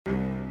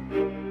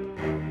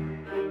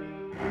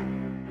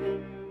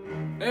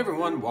Hey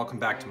everyone, welcome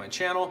back to my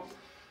channel.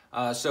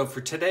 So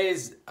for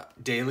today's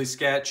daily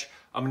sketch,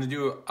 I'm going to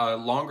do a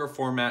longer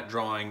format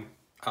drawing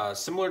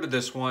similar to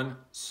this one,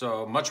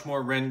 so much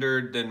more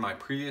rendered than my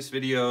previous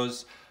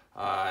videos,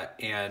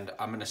 and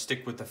I'm going to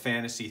stick with the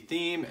fantasy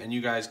theme, and you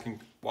guys can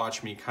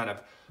watch me kind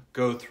of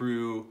go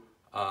through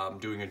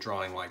doing a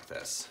drawing like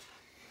this.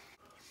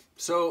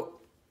 So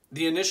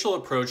the initial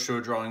approach to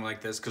a drawing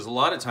like this, because a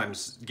lot of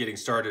times getting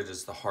started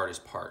is the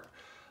hardest part,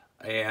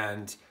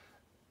 and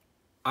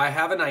I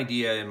have an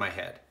idea in my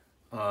head,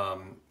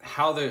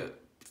 how the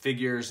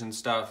figures and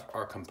stuff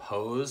are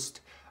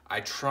composed.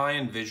 I try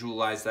and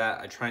visualize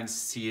that. I try and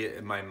see it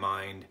in my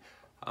mind.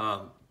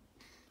 I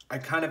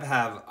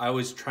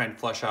always try and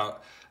flesh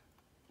out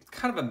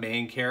kind of a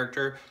main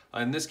character.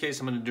 In this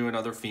case, I'm going to do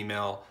another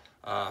female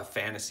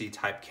fantasy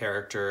type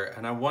character,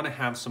 and I want to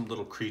have some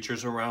little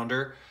creatures around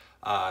her.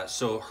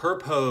 So her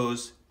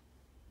pose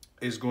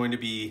is going to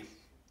be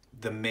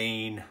the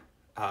main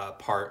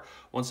part.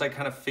 Once I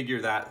kind of figure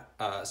that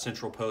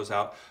central pose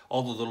out,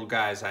 all the little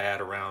guys I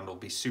add around will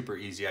be super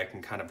easy. I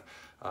can kind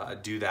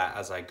of do that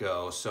as I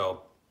go.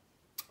 So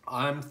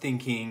I'm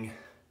thinking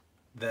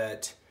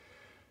that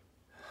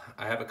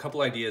I have a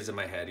couple ideas in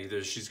my head.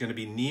 Either she's going to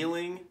be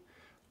kneeling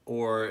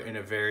or in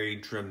a very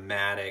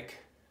dramatic,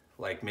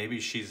 like maybe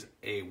she's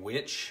a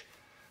witch,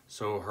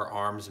 so her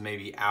arms may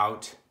be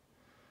out.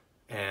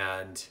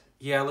 And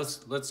yeah,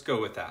 let's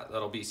go with that.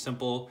 That'll be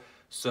simple.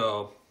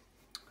 So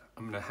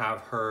I'm gonna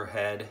have her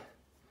head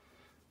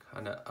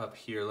kind of up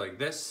here like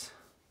this.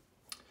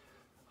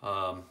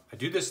 I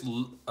do this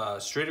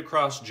straight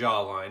across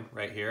jawline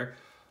right here.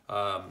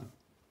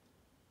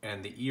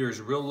 And the ear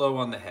is real low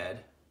on the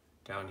head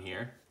down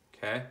here,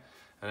 okay?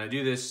 And I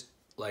do this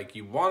like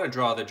you wanna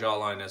draw the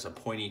jawline as a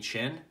pointy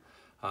chin,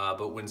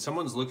 but when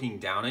someone's looking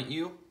down at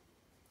you,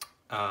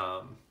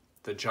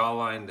 the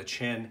jawline, the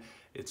chin,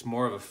 it's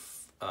more of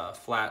a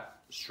flat,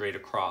 straight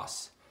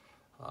across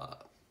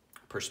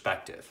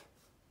perspective.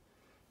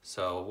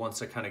 So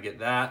once I kind of get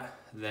that,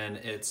 then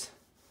it's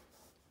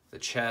the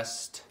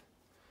chest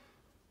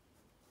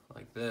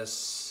like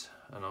this,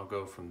 and I'll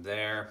go from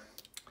there.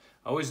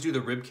 I always do the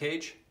rib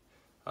cage.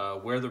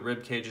 Where the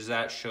rib cage is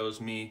at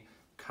shows me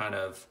kind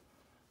of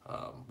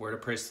where to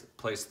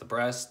place the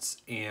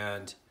breasts,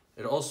 and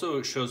it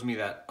also shows me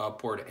that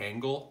upward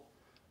angle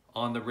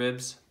on the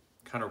ribs,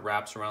 kind of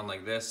wraps around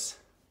like this.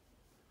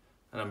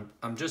 And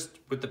I'm just,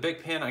 with the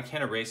BIC pen, I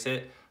can't erase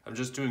it. I'm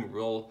just doing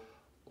real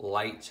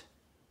light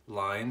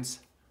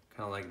lines,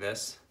 kind of like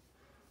this.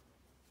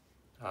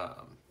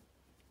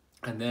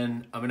 And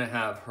then I'm gonna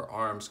have her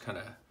arms kind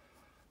of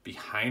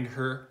behind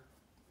her,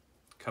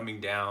 coming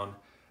down,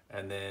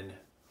 and then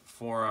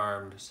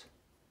forearms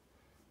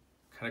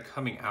kind of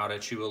coming out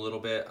at you a little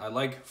bit. I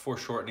like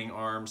foreshortening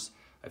arms.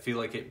 I feel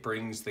like it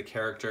brings the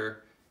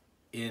character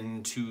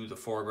into the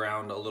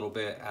foreground a little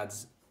bit,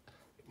 adds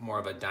more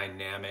of a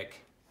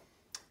dynamic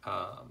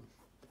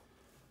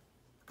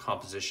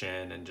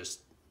composition, and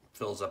just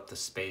fills up the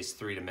space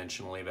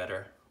three-dimensionally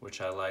better, which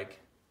I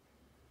like.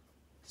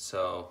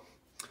 So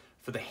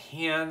for the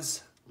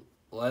hands,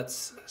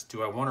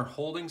 do I want her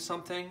holding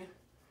something?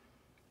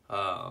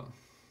 Or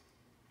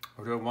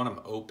do I want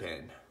them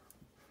open?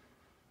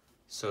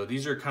 So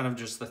these are kind of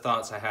just the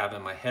thoughts I have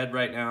in my head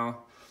right now.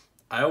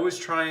 I always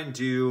try and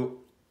do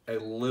a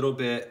little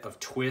bit of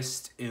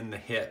twist in the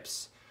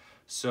hips.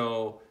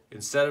 So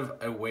instead of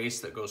a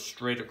waist that goes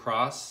straight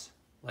across,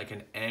 like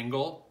an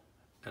angle,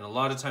 and a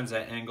lot of times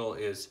that angle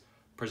is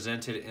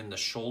presented in the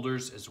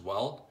shoulders as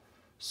well.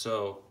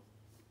 So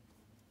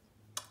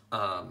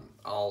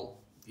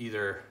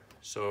if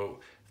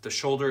the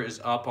shoulder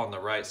is up on the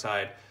right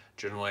side,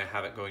 generally I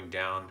have it going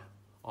down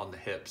on the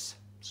hips.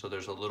 So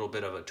there's a little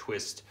bit of a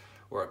twist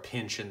or a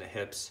pinch in the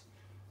hips.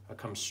 I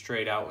come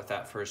straight out with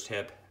that first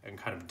hip and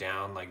kind of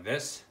down like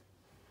this.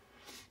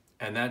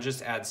 And that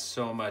just adds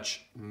so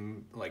much,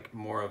 like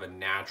more of a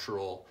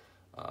natural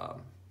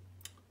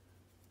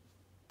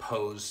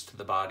pose to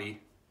the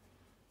body.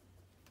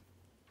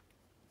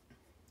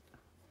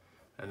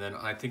 And then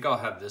I think I'll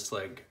have this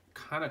leg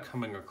kind of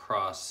coming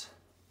across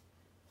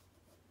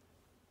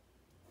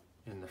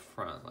in the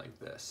front like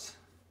this.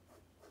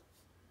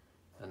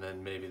 And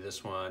then maybe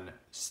this one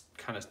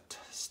kind of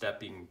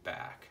stepping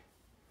back.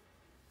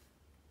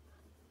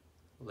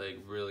 Leg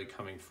really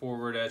coming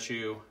forward at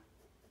you.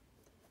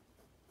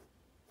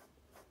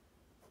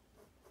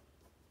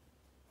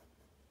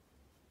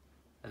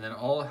 And then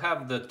I'll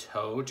have the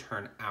toe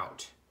turn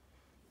out.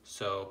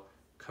 So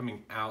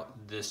coming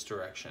out this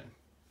direction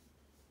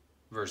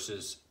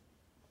versus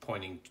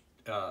pointing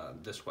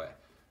this way.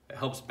 It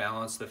helps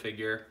balance the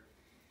figure.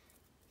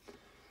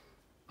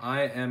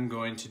 I am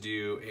going to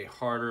do a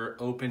harder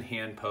open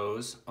hand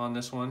pose on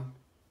this one.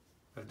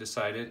 I've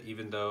decided,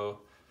 even though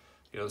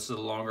this is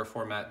a longer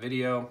format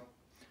video,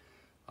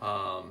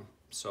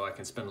 so I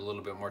can spend a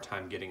little bit more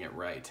time getting it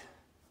right.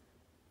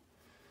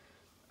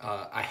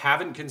 I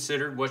haven't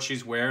considered what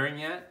she's wearing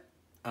yet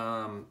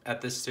at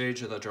this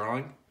stage of the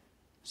drawing,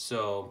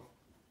 so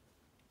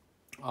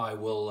I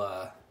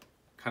will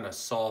kind of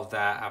solve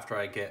that after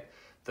I get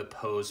the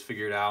pose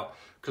figured out,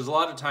 because a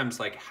lot of times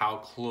like how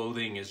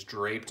clothing is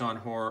draped on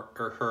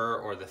her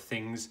or the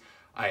things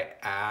I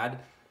add,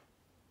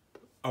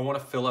 I want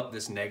to fill up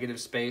this negative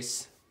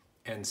space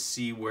and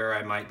see where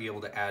I might be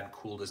able to add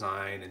cool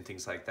design and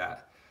things like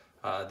that.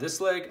 This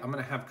leg I'm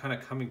going to have kind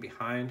of coming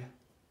behind,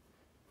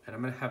 and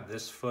I'm going to have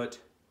this foot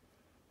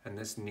and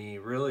this knee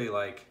really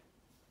like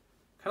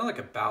kind of like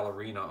a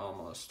ballerina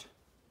almost,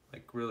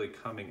 like really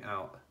coming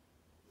out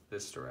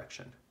this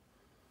direction.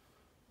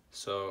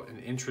 So an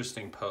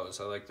interesting pose.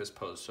 I like this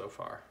pose so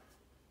far.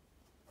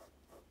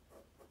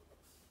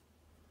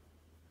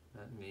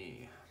 That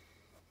knee.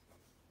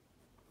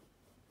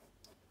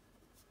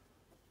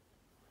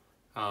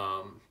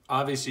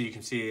 Obviously you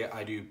can see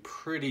I do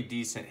pretty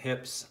decent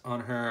hips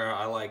on her.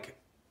 I like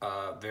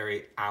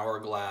very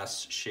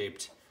hourglass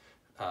shaped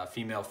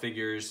female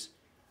figures.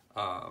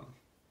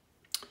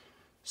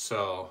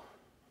 So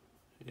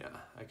yeah,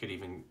 I could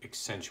even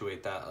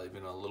accentuate that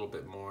even a little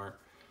bit more.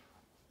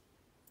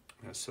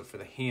 So for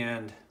the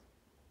hand,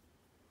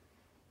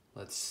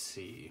 let's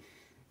see,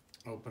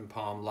 open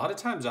palm. A lot of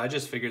times I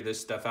just figure this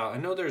stuff out. I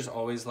know there's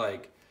always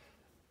like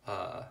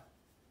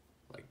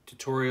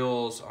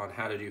tutorials on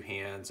how to do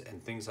hands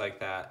and things like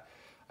that.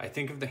 I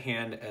think of the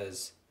hand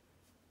as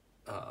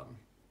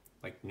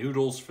like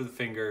noodles for the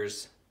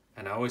fingers,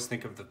 and I always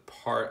think of the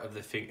part of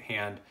the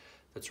hand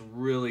that's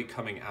really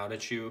coming out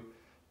at you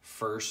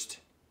first,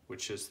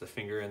 which is the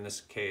finger in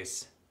this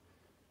case.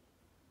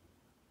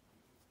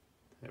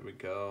 There we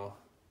go.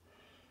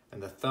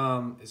 And the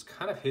thumb is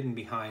kind of hidden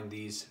behind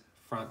these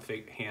front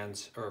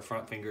hands or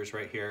front fingers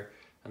right here,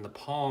 and the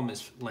palm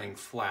is laying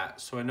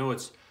flat. So I know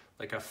it's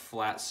like a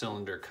flat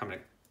cylinder coming,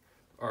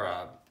 or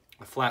a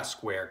flat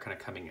square kind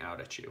of coming out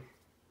at you.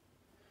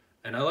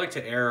 And I like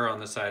to err on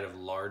the side of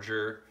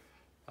larger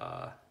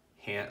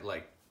hand,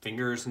 like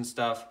fingers and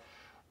stuff.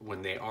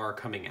 When they are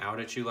coming out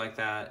at you like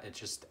that, it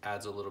just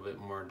adds a little bit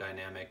more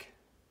dynamic.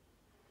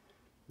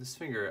 This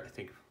finger, I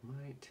think,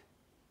 might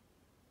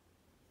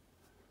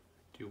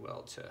do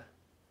well to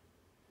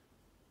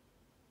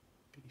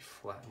be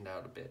flattened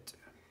out a bit,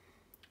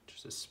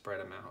 just to spread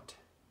them out.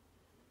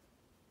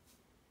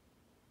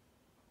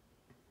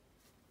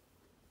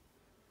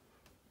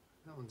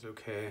 That one's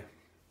okay.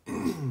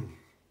 Thumb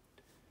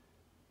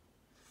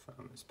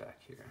is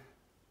back here.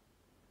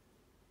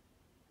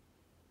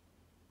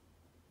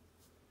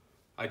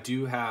 I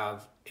do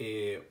have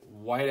a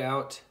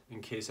whiteout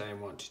in case I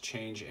want to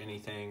change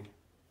anything,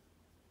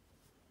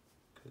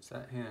 because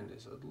that hand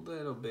is a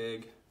little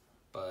big,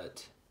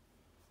 but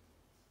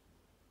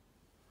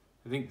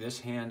I think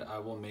this hand I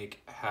will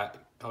make,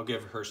 I'll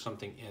give her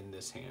something in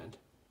this hand.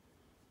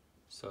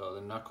 So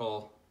the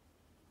knuckle,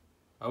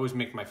 I always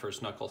make my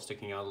first knuckle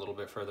sticking out a little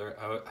bit further.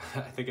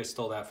 I think I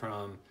stole that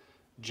from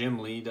Jim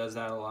Lee, does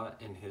that a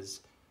lot in his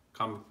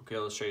comic book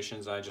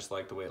illustrations. I just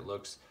like the way it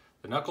looks.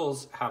 The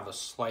knuckles have a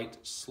slight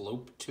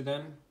slope to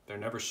them. They're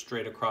never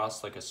straight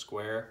across like a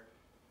square.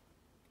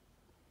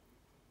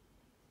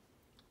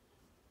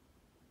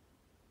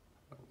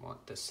 I don't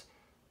want this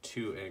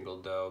too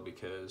angled though,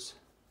 because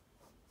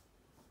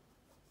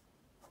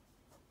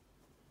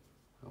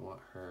I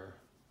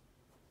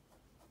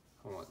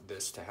want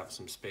this to have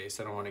some space.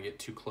 I don't want to get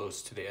too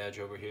close to the edge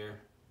over here.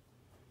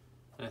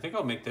 And I think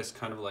I'll make this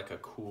kind of like a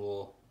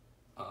cool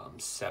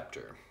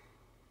scepter,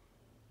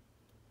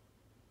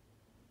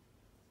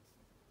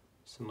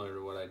 similar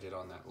to what I did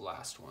on that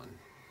last one.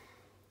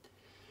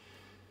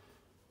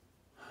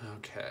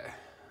 Okay,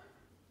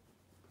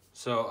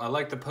 so I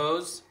like the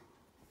pose.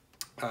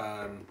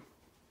 I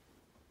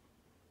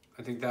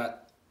think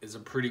that is a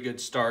pretty good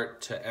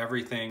start to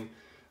everything,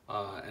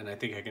 and I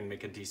think I can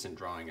make a decent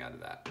drawing out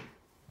of that.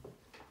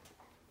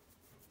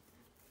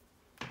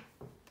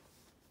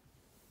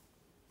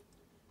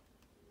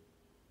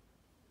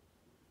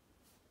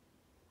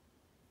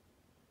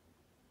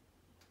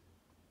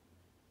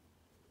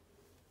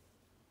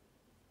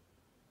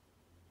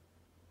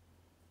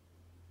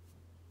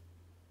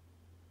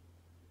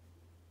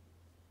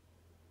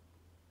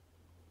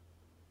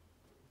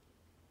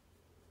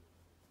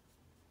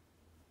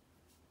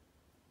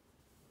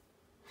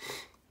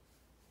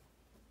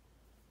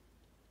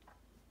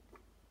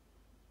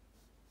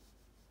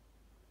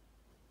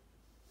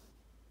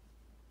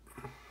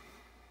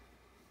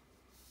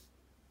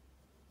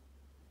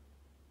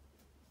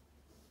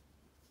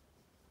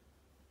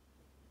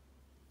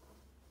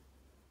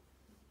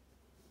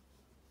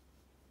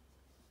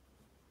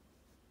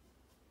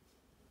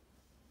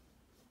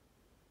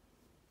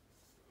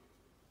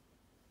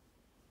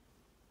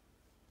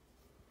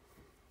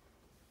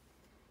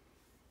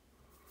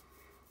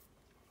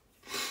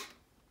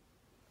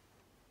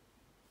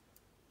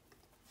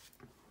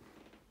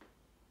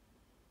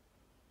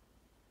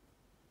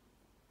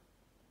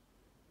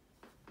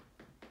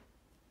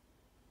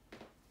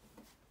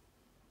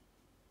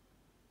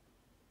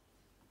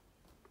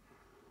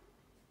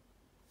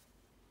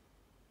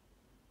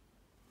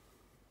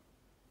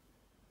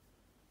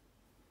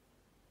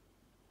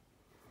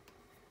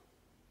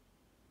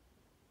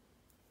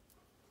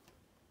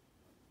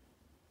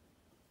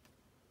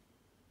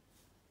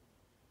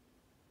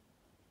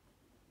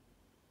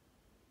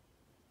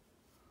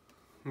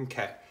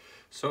 Okay,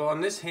 so on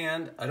this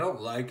hand, I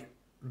don't like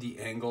the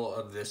angle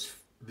of this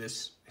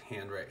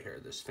hand right here,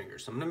 this finger.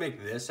 So I'm gonna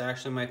make this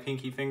actually my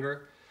pinky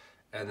finger,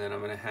 and then I'm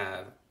gonna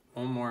have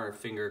one more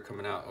finger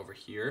coming out over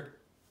here.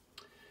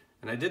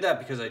 And I did that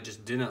because I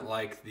just didn't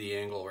like the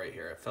angle right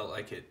here. I felt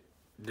like it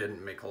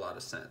didn't make a lot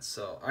of sense.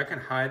 So I can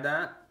hide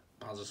that.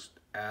 I'll just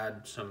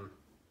add some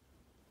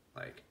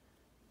like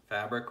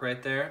fabric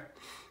right there.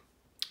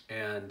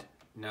 And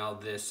now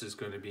this is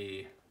going to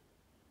be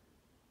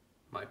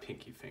my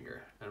pinky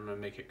finger. I'm gonna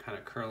make it kind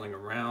of curling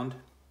around.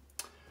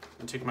 I'm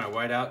gonna take my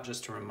white out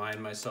just to remind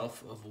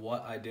myself of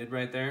what I did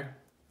right there.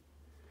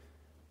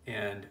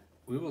 And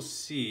we will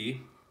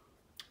see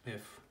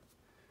if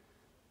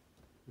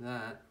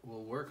that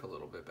will work a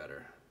little bit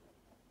better.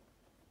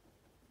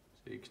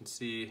 So you can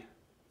see,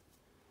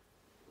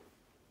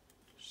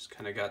 just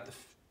kind of got the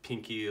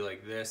pinky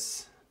like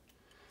this.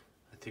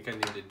 I think I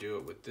need to do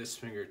it with this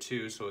finger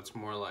too, so it's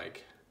more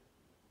like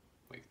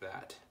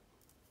that.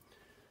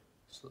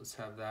 So let's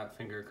have that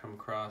finger come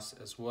across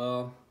as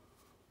well.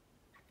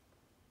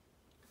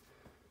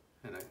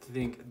 And I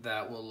think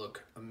that will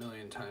look a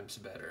million times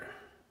better.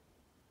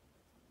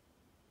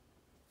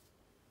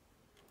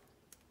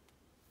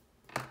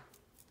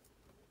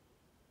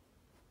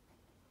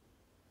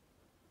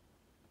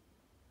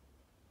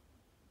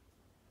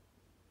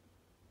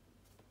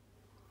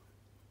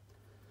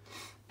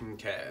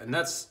 Okay, and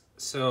that's,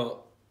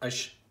 so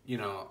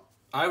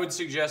I would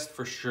suggest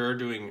for sure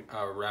doing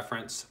a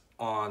reference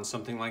on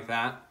something like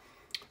that.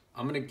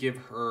 I'm gonna give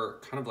her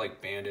kind of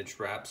like bandage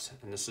wraps,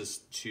 and this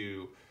is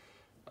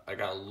I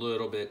got a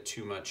little bit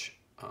too much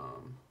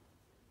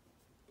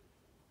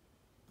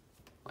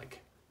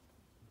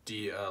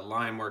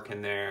line work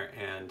in there,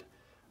 and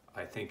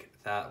I think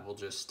that will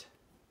just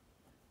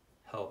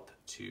help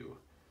to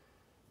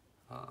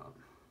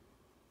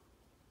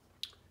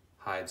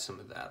hide some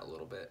of that a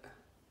little bit.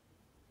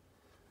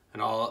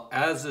 And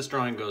as this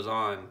drawing goes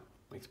on,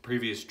 like the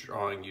previous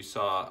drawing you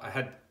saw, I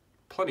had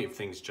plenty of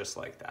things just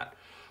like that.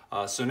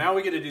 So now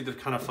we get to do the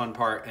kind of fun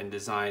part and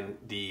design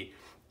the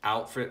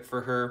outfit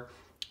for her.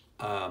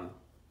 I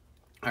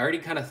already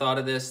kind of thought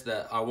of this,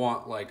 that I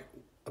want like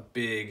a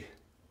big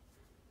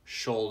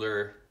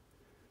shoulder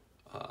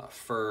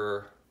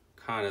fur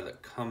kind of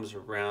that comes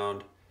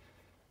around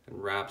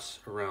and wraps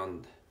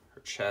around her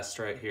chest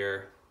right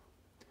here.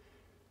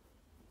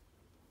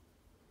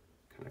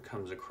 Kind of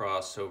comes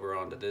across over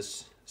onto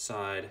this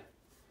side.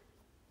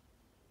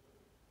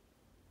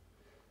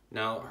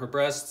 Now her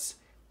breasts,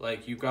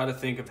 like, you've got to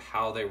think of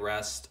how they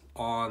rest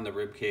on the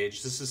rib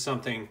cage. This is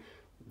something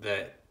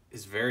that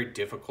is very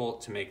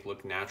difficult to make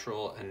look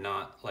natural and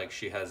not like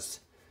she has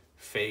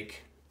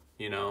fake,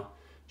 you know.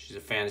 She's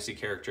a fantasy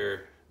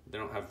character. They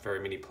don't have very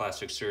many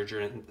plastic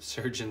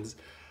surgeons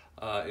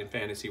in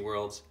fantasy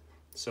worlds.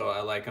 So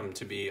I like them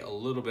to be a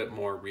little bit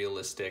more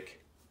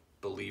realistic,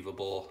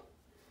 believable.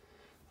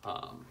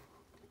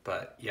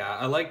 But yeah,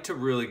 I like to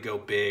really go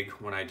big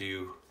when I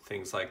do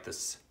things like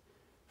this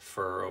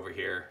fur over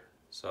here.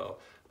 So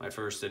my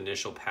first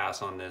initial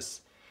pass on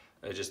this,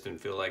 I just didn't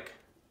feel like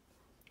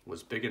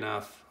was big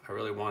enough. I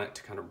really want it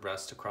to kind of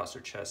rest across her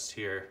chest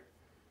here.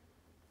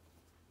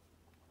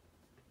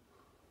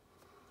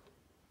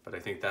 But I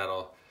think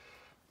that'll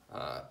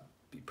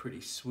be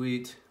pretty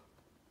sweet.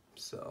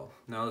 So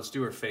now let's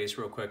do her face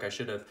real quick.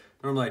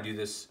 Normally I do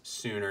this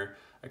sooner.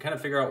 I kind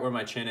of figure out where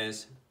my chin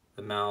is,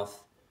 the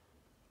mouth.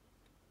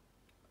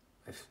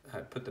 I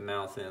put the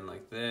mouth in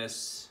like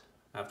this.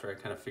 After I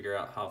kind of figure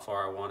out how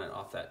far I want it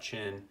off that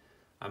chin,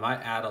 I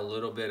might add a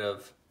little bit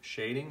of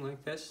shading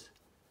like this.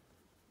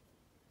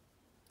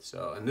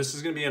 So, and this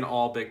is gonna be an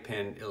all BIC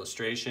pen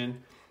illustration.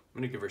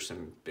 I'm gonna give her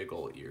some big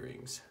old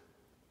earrings.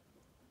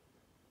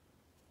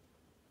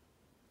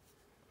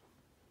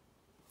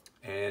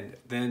 And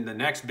then the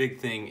next big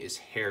thing is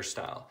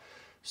hairstyle.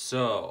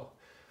 So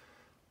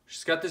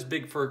she's got this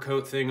big fur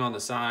coat thing on the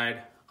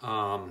side.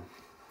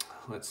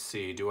 Let's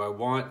see, do I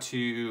want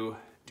to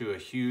do a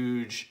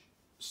huge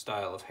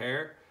style of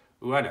hair?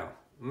 Ooh, I know.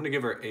 I'm gonna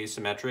give her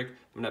asymmetric.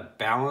 I'm gonna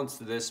balance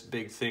this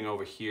big thing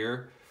over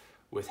here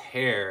with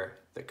hair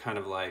that kind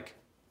of like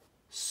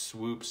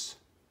swoops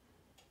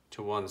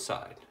to one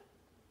side,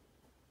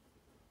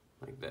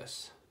 like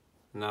this.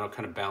 And that'll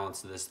kind of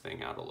balance this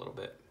thing out a little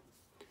bit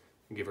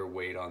and give her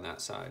weight on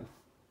that side.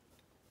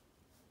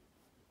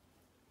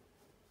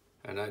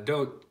 And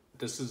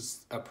this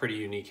is a pretty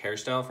unique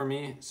hairstyle for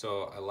me,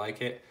 so I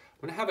like it.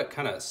 I'm gonna have it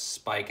kind of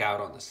spike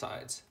out on the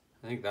sides.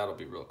 I think that'll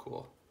be real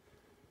cool.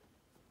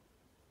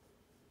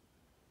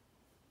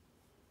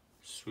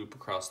 Swoop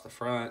across the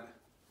front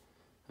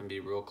and be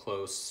real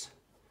close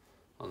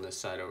on this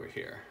side over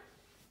here.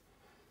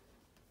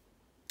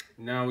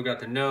 Now we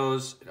got the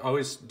nose.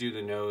 Always do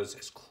the nose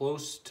as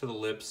close to the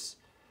lips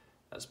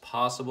as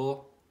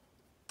possible.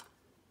 I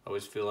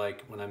always feel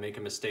like when I make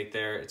a mistake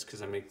there, it's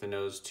because I make the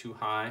nose too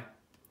high.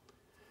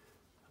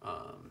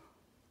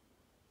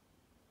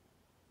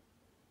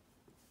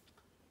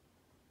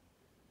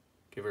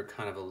 Give her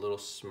kind of a little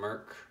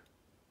smirk,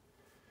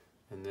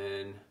 and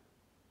then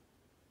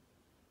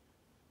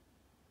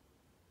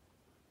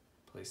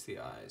place the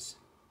eyes.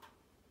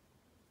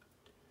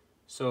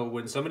 So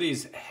when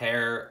somebody's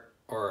hair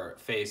or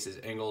face is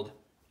angled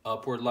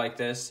upward like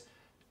this,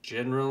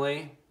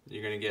 generally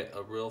you're gonna get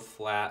a real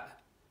flat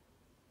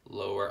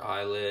lower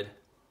eyelid.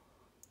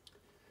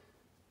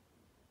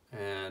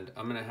 And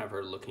I'm gonna have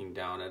her looking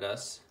down at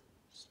us.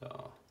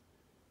 So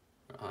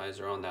her eyes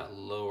are on that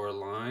lower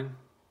line.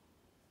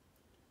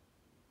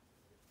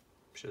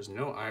 She has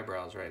no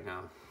eyebrows right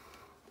now.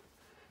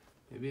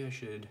 Maybe I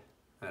should,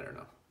 I don't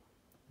know.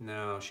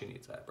 No, she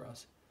needs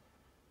eyebrows.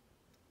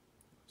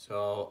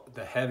 So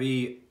the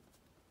heavy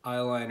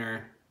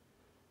eyeliner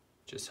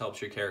just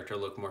helps your character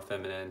look more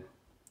feminine.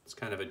 It's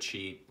kind of a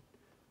cheat.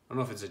 I don't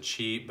know if it's a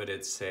cheat, but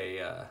it's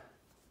a,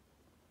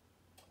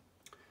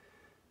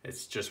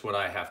 it's just what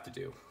I have to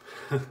do.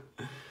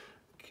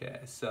 Okay,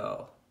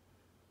 so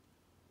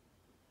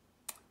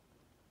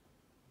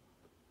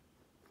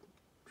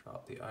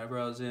drop the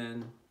eyebrows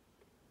in,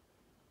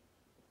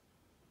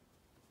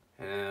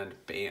 and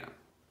bam.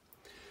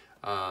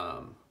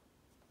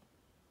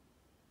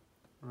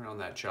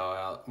 Round that jaw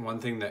out. One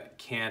thing that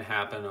can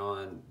happen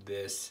on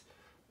this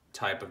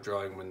type of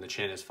drawing when the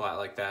chin is flat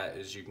like that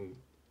is you can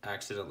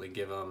accidentally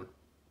give them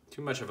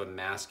too much of a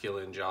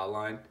masculine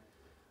jawline.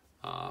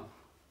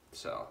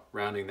 So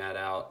rounding that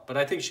out, but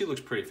I think she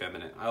looks pretty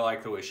feminine. I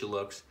like the way she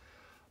looks.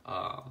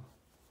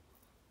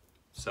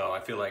 So I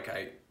feel like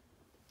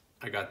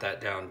I got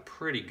that down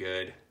pretty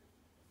good.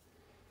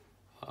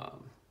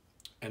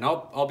 And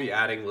I'll be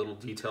adding little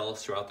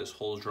details throughout this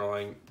whole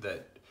drawing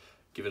that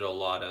give it a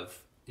lot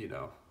of, you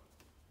know,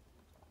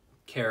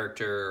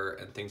 character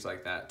and things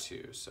like that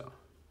too. So,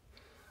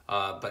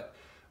 but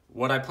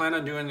what I plan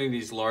on doing in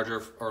these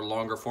larger or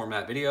longer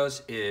format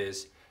videos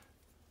is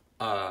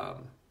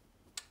I'm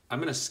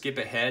gonna skip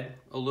ahead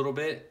a little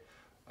bit,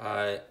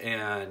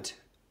 and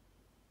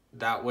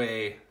that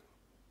way,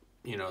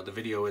 you know, the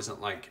video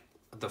isn't like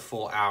the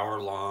full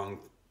hour-long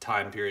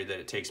time period that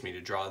it takes me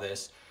to draw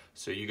this.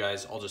 So you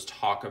guys, I'll just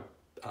talk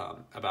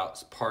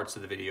about parts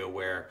of the video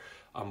where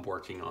I'm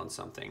working on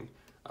something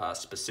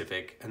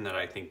specific and that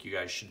I think you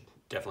guys should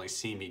definitely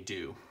see me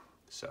do.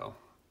 So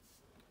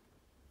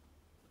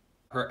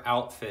her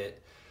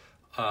outfit,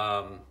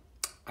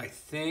 I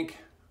think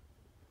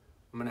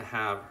I'm gonna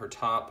have her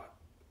top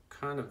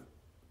kind of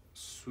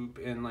swoop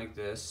in like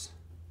this.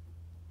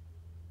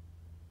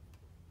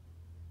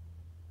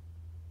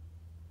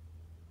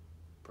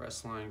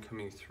 Breast line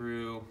coming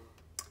through.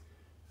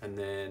 And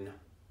then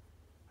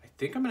I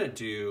think I'm gonna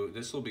do,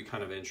 this will be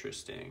kind of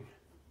interesting.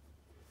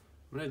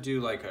 I'm gonna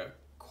do like a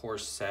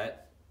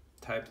corset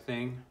type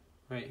thing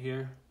right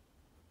here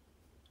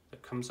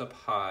that comes up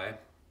high.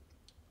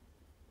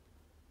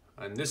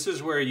 And this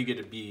is where you get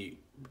to be,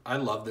 I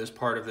love this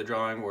part of the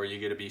drawing where you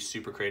get to be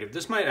super creative.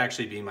 This might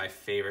actually be my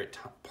favorite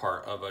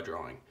part of a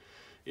drawing,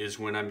 is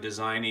when I'm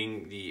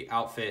designing the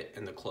outfit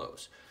and the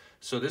clothes.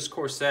 So this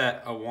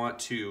corset, I want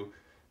to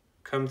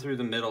come through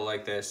the middle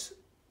like this,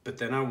 but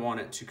then I want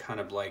it to kind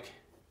of like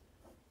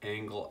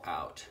angle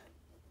out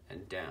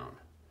and down.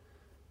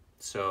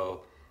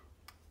 So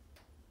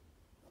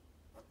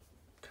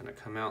kind of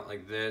come out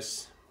like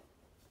this.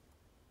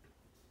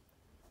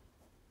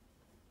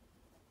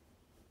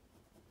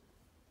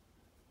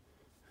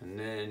 And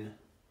then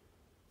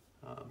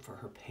for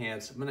her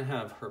pants, I'm gonna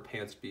have her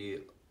pants be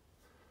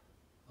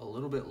a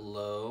little bit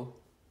low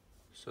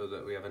so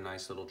that we have a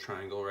nice little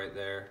triangle right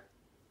there.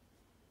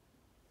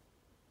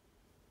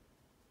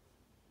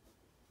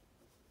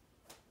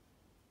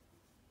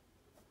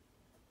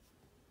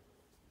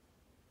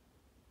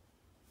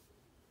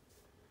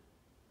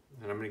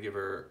 And I'm gonna give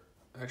her,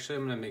 actually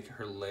I'm gonna make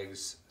her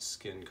legs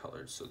skin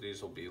colored. So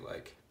these will be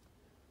like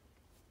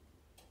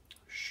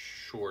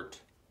short.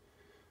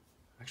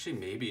 Actually,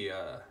 maybe,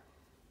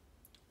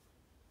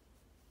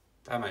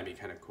 that might be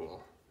kind of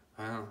cool.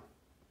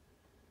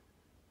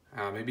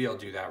 Maybe I'll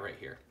do that right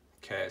here.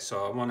 Okay,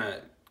 so I wanna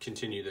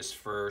continue this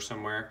fur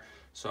somewhere.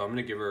 So I'm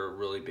gonna give her a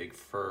really big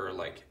fur,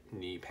 like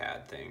knee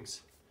pad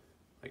things,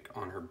 like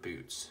on her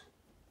boots.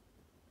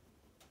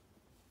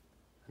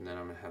 And then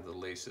I'm gonna have the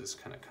laces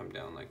kind of come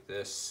down like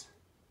this.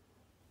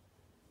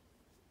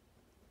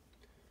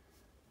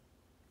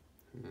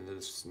 And then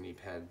this knee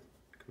pad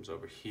comes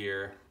over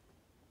here.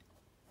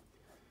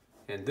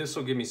 And this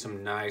will give me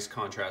some nice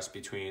contrast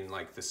between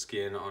like the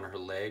skin on her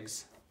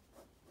legs.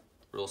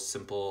 Real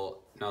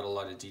simple, not a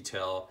lot of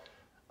detail.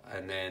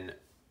 And then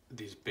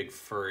these big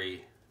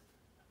furry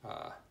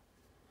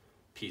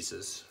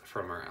pieces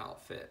from her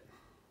outfit.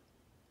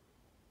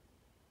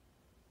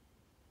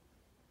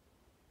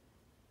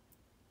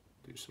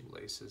 Do some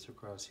laces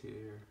across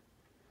here.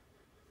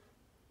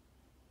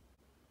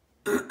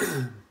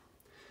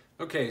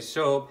 Okay,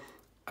 so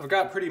I've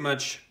got pretty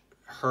much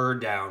her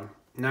down.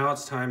 Now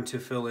it's time to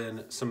fill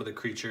in some of the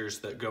creatures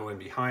that go in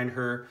behind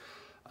her.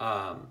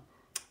 I'm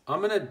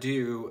gonna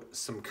do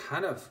some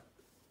kind of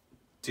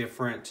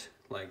different,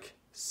 like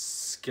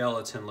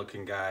skeleton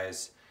looking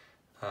guys.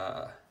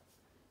 The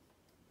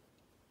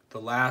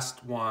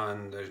last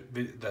one,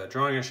 the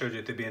drawing I showed you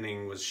at the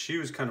beginning, was she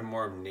was kind of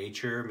more of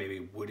nature,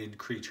 maybe wooded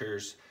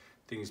creatures,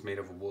 things made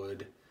of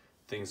wood,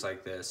 things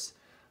like this.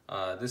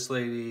 This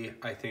lady,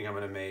 I think I'm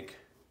gonna make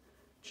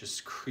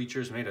just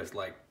creatures made of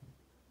like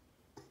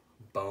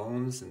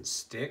bones and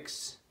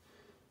sticks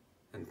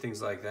and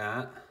things like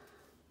that.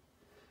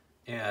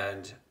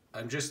 And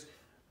I'm just,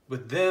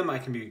 with them, I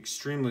can be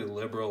extremely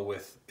liberal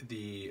with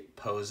the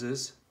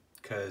poses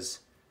because,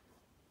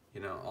 you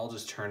know, I'll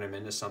just turn them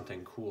into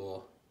something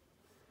cool.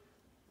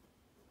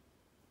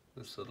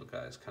 This little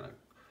guy's kind of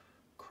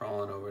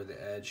crawling over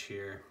the edge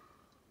here.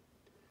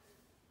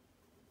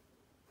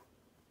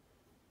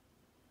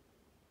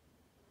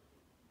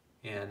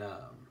 And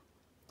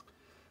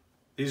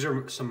these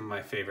are some of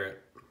my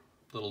favorite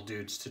little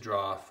dudes to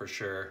draw for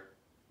sure.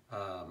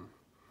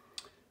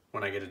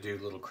 When I get to do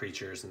little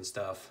creatures and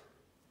stuff,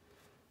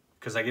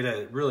 because I get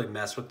to really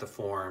mess with the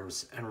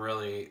forms and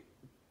really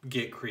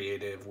get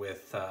creative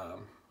with the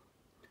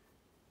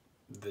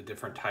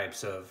different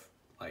types of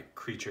like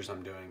creatures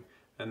I'm doing.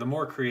 And the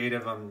more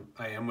creative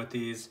I am with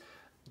these,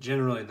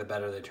 generally the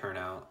better they turn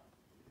out.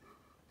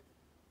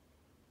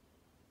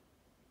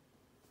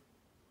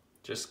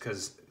 Just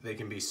because they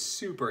can be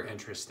super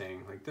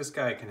interesting. Like this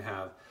guy can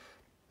have,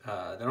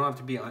 they don't have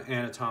to be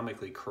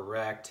anatomically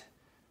correct.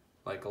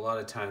 Like a lot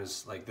of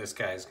times, like this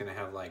guy is gonna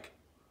have like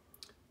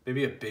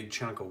maybe a big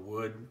chunk of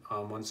wood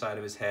on one side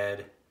of his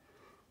head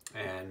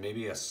and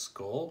maybe a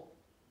skull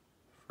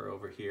for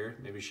over here.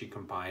 Maybe she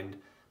combined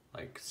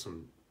like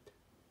some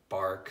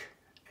bark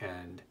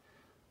and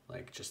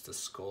like just a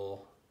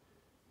skull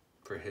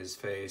for his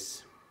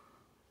face.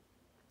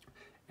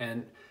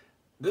 And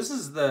this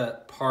is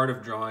the part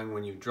of drawing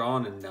when you've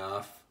drawn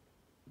enough.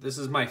 This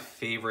is my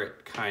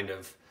favorite kind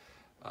of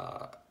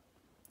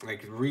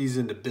like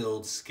reason to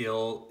build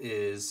skill,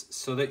 is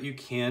so that you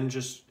can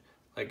just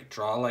like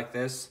draw like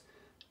this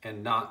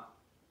and not,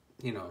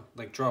 you know,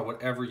 like draw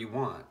whatever you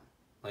want.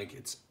 Like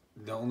it's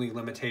the only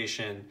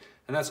limitation,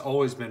 and that's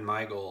always been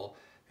my goal,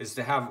 is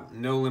to have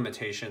no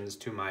limitations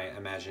to my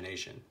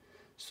imagination.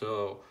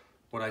 So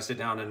when I sit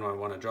down and I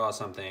want to draw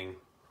something,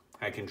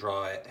 I can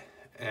draw it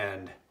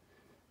and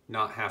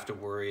not have to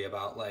worry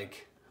about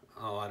like,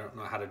 oh, I don't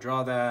know how to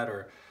draw that,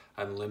 or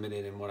I'm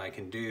limited in what I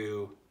can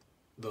do,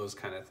 those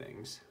kind of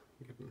things.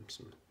 Give them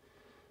some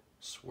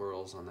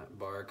swirls on that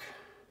bark.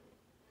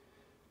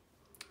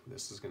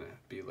 This is gonna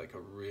be like a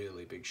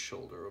really big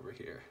shoulder over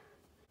here.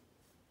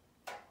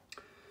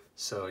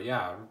 So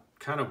yeah,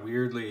 kind of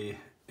weirdly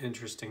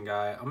interesting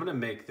guy. I'm gonna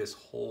make this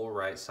whole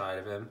right side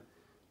of him.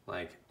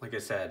 Like I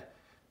said,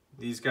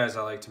 these guys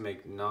I like to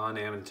make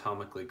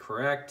non-anatomically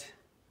correct.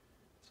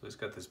 So he's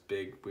got this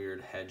big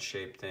weird head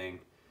shape thing.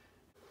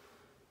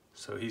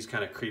 So he's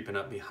kind of creeping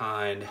up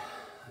behind.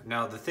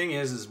 Now the thing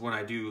is when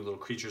I do little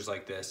creatures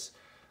like this,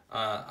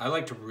 I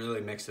like to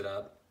really mix it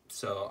up.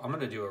 So I'm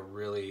gonna do a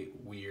really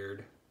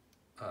weird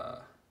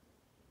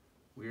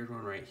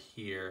one right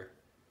here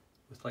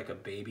with like a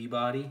baby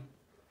body,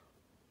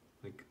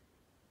 like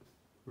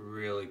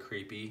really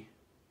creepy.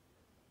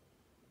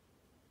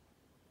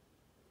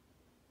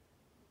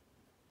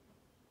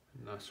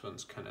 And this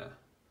one's kind of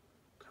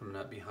coming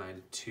up behind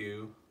it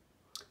too.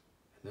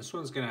 And this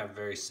one's gonna have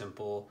very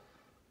simple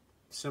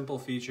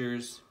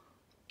features,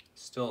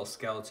 still a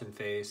skeleton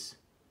face,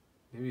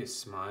 maybe a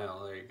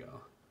smile, there you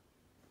go.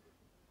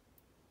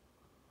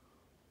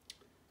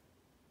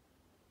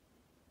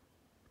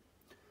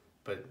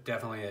 But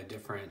definitely a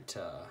different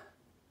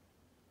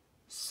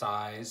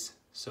size,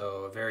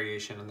 so a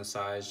variation in the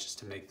size just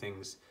to make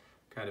things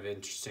kind of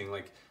interesting.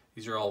 Like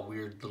these are all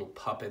weird little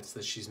puppets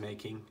that she's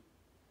making.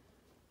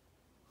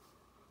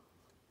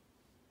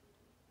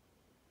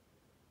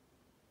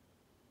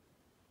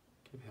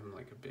 Give him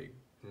like a big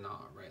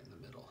knot right in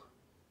the middle.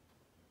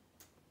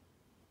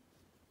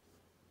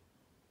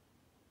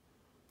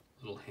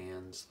 Little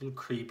hands, little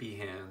creepy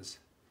hands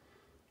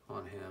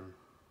on him.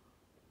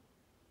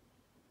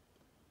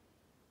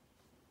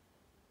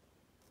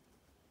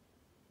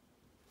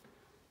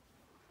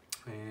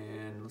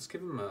 And let's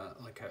give him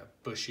like a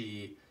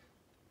bushy,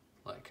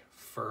 like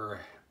fur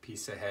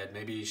piece of head.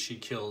 Maybe she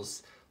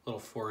kills little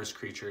forest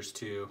creatures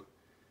too,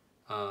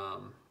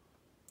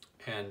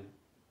 and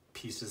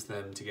pieces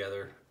them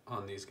together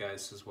on these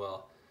guys as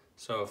well.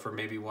 So for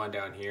maybe one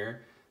down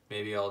here,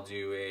 maybe I'll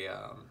do a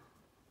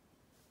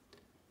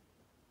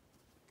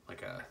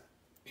like a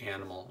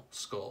animal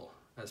skull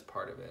as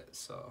part of it.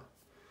 So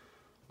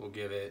we'll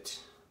give it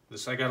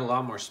this. I got a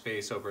lot more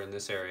space over in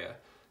this area,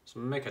 so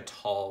I'm gonna make a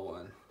tall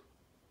one.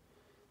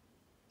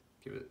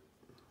 Give it,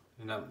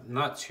 and I'm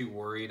not too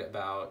worried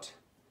about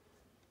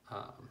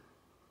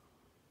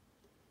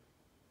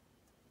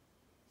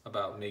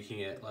making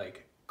it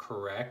like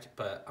correct,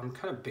 but I'm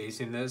kind of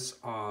basing this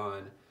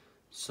on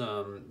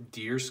some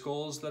deer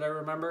skulls that I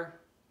remember.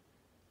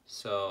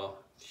 So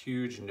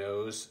huge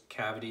nose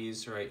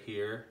cavities right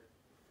here,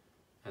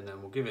 and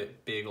then we'll give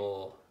it big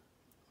ol'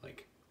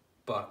 like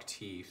buck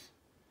teeth,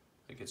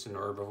 like it's an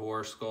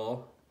herbivore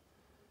skull.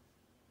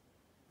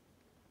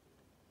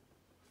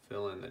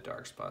 Fill in the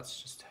dark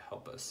spots just to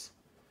help us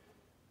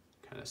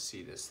kind of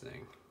see this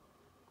thing.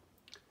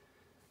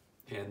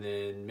 And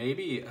then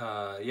maybe,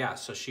 yeah,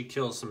 so she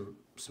kills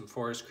some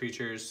forest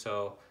creatures,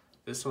 so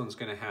This one's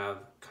gonna have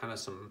kind of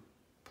some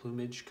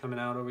plumage coming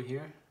out over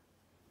here.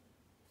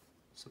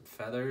 Some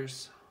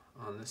feathers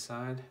on this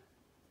side.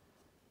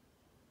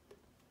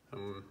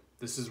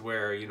 This is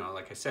where, you know,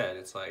 like I said,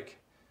 it's like,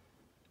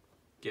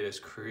 get as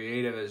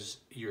creative as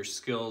your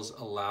skills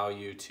allow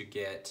you to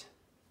get.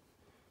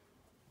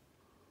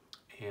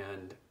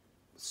 And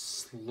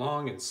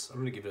long and I'm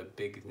gonna give it a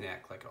big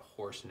neck, like a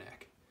horse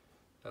neck.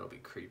 That'll be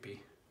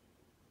creepy.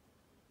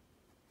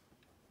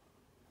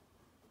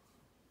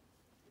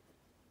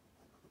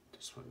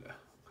 Just wanted to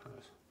kind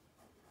of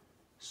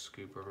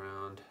scoop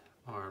around.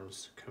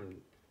 Arms come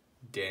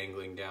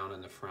dangling down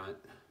in the front.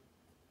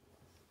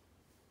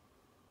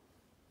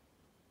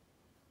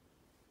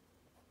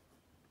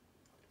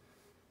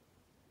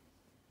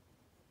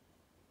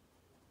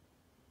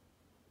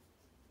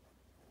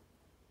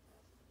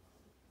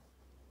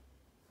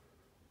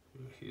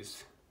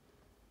 He's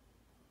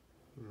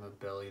a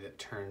belly that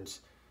turns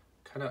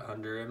kind of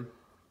under him.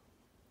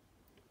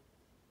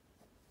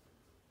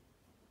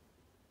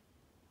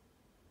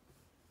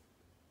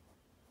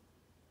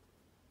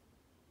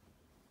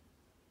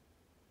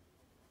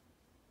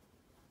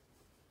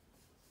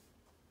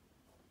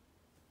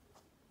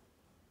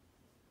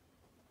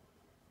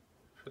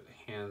 For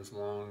the hands,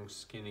 long,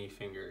 skinny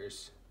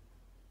fingers.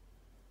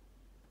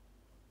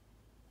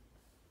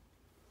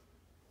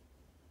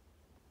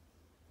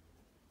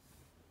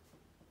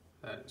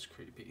 That is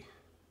creepy.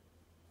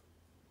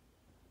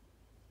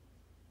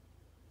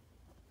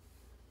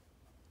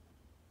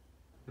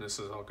 And this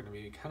is all going to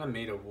be kind of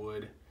made of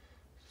wood.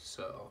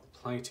 So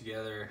applying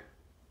together,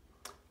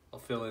 I'll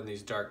fill in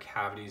these dark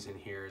cavities in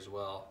here as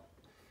well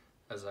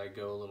as I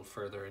go a little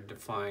further and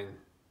define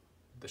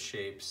the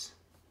shapes.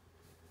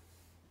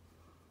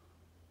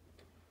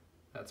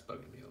 That's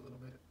bugging me a little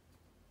bit.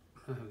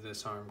 I have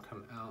this arm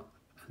come out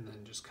and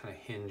then just kind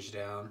of hinge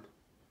down.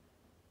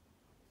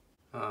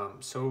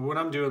 So when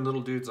I'm doing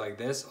little dudes like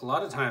this, a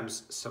lot of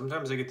times,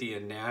 sometimes I get the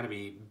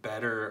anatomy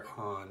better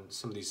on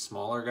some of these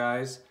smaller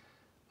guys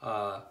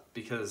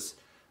because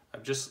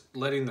I'm just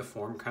letting the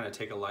form kind of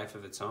take a life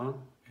of its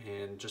own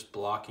and just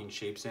blocking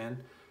shapes in.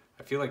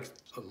 I feel like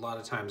a lot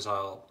of times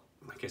I'll,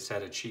 like I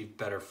said, achieve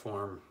better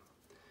form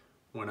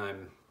when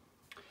I'm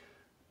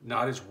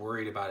not as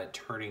worried about it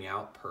turning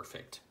out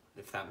perfect,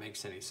 if that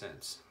makes any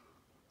sense.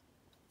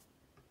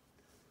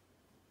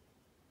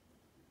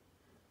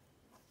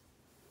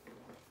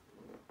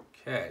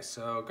 Okay,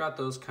 so got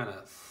those kind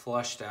of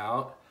flushed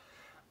out.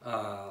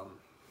 Got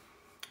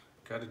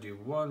to do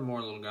one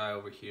more little guy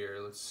over here.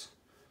 Let's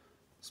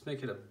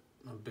make it a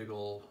big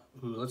ol',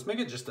 let's make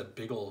it just a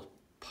big ol'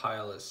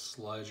 pile of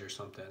sludge or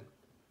something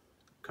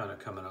kind of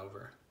coming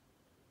over.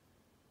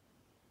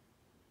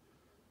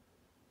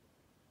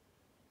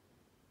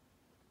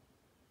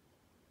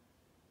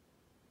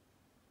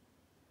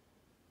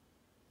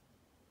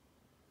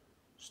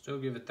 Still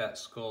give it that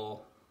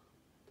skull,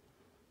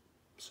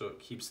 so it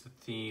keeps the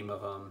theme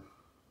of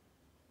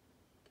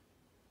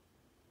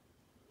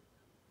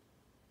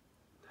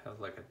have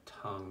like a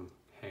tongue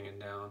hanging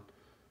down.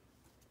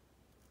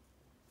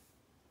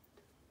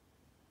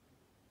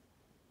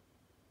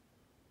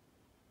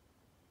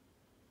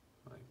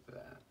 Like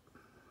that.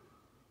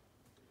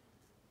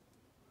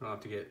 I don't have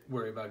to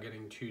worry about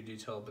getting too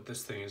detailed, but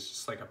this thing is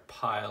just like a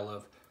pile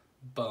of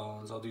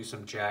bones. I'll do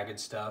some jagged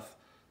stuff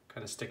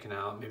kind of sticking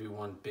out, maybe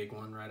one big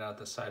one right out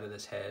the side of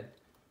this head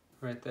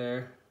right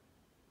there.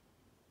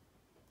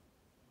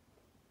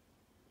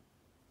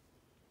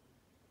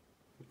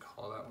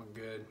 Call that one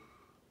good.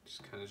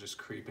 Just kind of just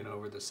creeping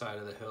over the side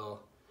of the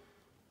hill.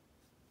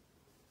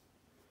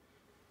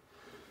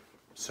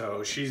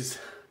 So she's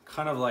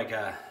kind of like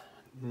a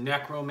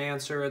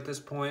necromancer at this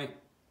point,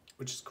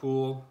 which is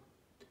cool.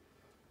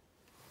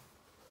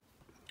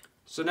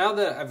 So now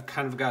that I've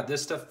kind of got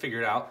this stuff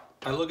figured out,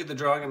 I look at the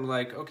drawing, I'm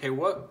like, okay,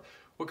 what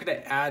could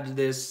I add to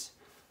this?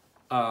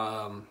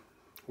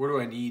 Where do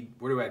I need,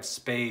 where do I have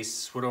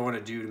space? What do I want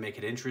to do to make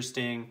it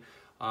interesting?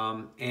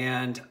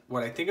 And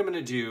what I think I'm going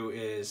to do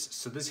is,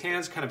 so this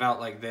hand's kind of out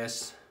like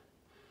this.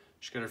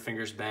 She's got her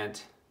fingers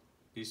bent.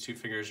 These two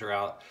fingers are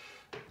out.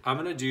 I'm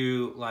going to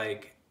do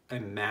like a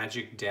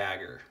magic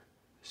dagger.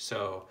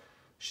 So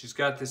she's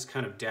got this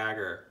kind of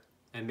dagger,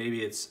 and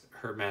maybe it's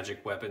her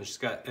magic weapon. She's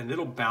got, and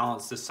it'll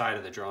balance the side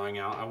of the drawing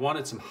out. I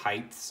wanted some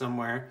height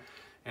somewhere.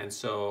 And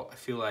so I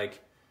feel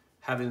like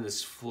having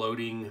this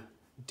floating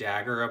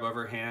dagger above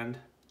her hand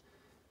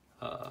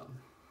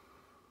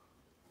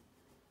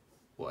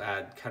will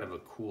add kind of a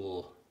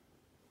cool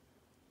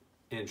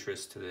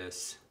interest to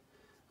this.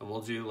 And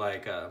we'll do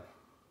like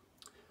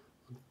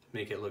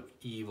make it look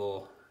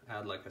evil,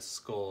 add like a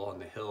skull on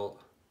the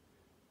hilt.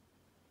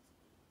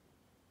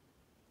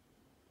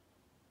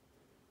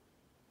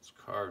 It's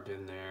carved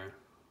in there.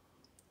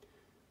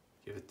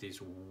 Give it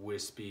these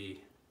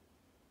wispy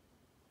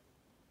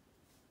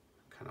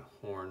kind of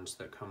horns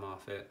that come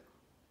off it.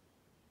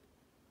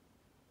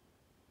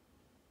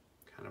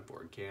 Kind of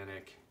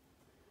organic.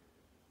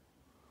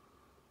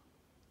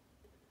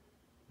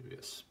 Maybe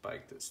a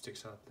spike that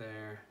sticks out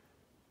there.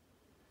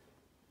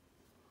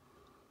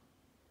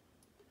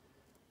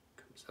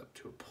 Comes up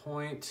to a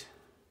point.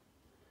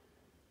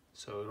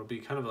 So it'll be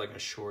kind of like a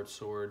short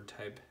sword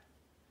type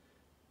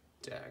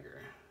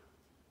dagger.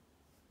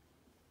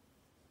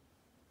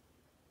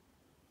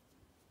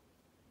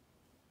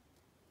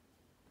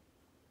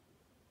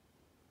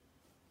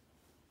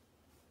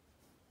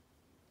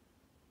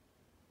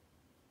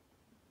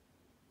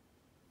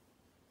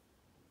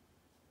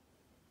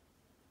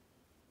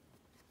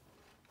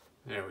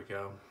 There we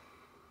go.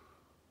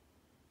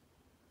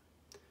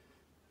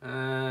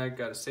 I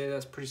gotta say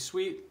that's pretty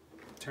sweet.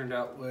 Turned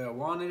out the way I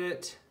wanted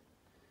it.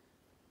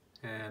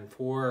 And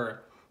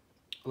for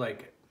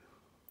like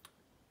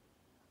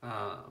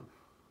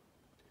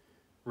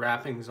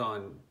wrappings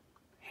on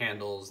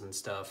handles and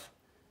stuff,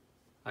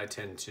 I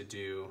tend to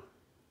do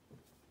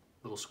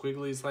little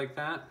squigglies like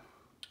that.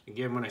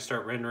 Again, when I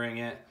start rendering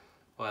it,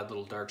 I'll add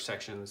little dark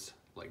sections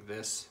like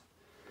this.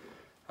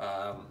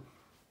 I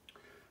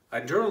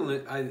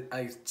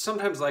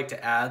sometimes like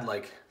to add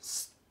like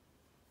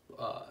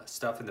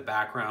stuff in the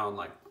background,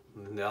 like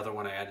the other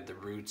one I added the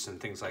roots and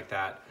things like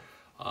that.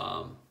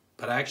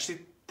 But I actually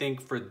think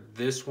for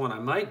this one I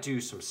might do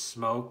some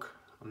smoke.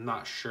 I'm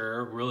not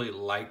sure, really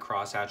light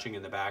cross hatching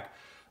in the back.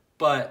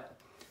 But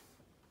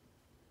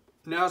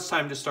now it's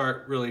time to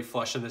start really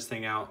fleshing this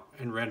thing out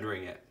and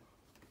rendering it.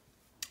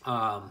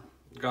 Got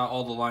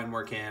all the line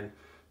work in.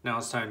 Now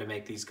it's time to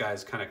make these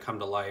guys kind of come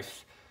to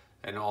life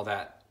and all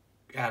that.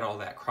 Add all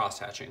that cross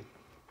hatching.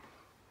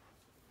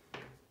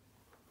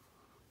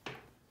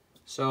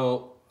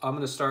 So I'm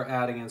gonna start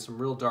adding in some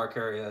real dark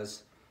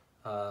areas,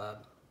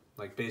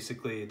 like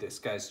basically this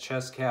guy's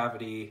chest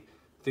cavity,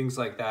 things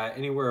like that.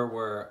 Anywhere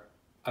where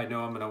I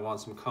know I'm gonna want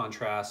some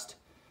contrast.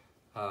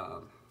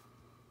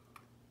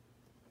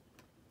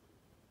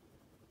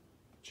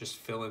 Just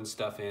filling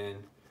stuff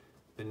in,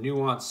 the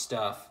nuanced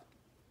stuff.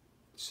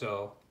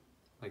 So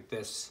like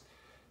this,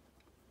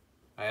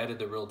 I added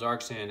the real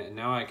darks in, and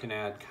now I can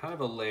add kind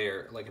of a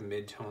layer, like a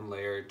mid-tone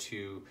layer,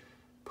 to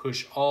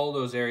push all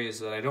those areas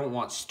that I don't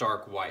want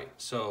stark white.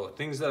 So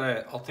things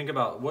that I'll think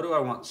about, what do I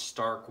want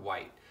stark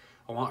white?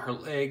 I want her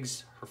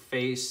legs, her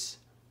face,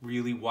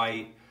 really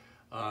white,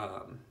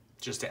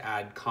 just to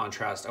add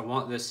contrast. I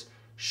want this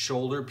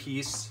shoulder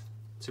piece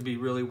to be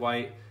really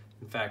white.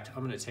 In fact,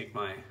 I'm gonna take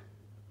my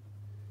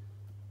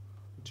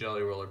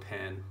Jelly Roller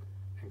pen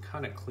and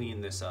kind of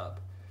clean this up,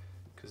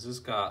 because this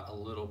got a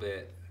little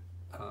bit,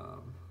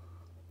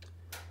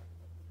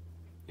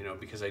 you know,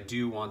 because I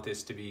do want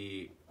this to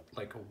be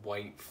like a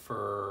white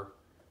fur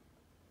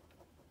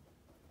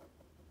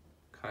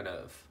kind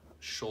of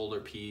shoulder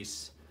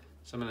piece.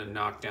 So I'm gonna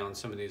knock down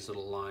some of these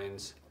little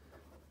lines.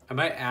 I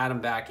might add them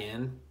back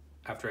in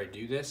after I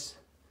do this,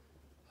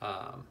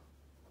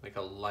 like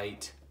a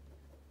light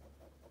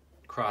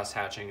cross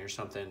hatching or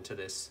something to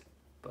this.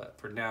 But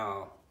for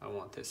now, I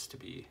want this to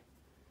be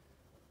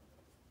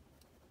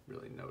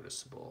really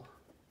noticeable,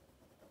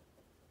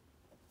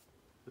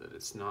 that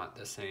it's not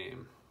the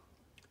same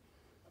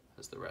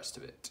as the rest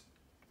of it.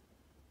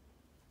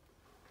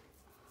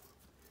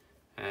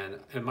 And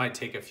it might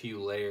take a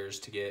few layers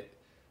to get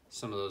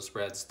some of those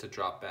reds to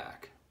drop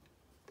back.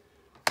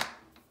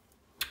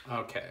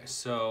 Okay,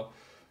 so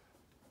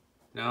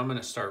now I'm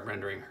gonna start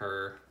rendering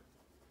her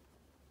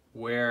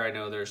where I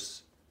know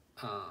there's,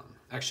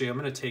 actually I'm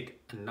gonna take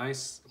a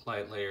nice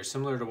light layer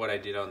similar to what I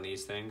did on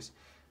these things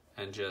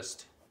and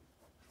just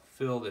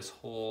fill this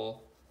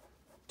whole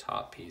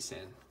top piece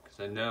in, because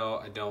I know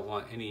I don't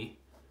want any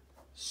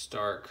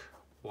stark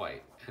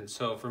white. And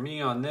so for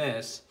me on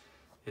this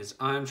is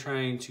I'm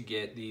trying to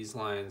get these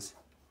lines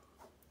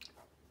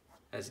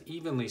as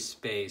evenly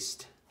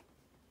spaced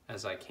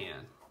as I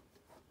can,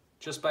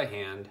 just by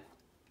hand.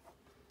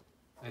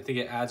 I think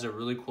it adds a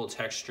really cool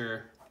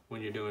texture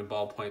when you're doing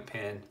ballpoint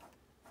pen,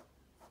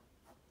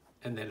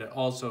 and then it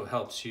also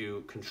helps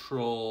you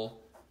control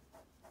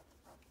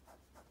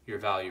your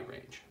value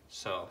range.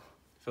 So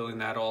filling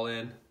that all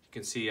in, you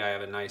can see I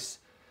have a nice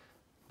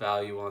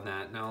value on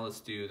that. Now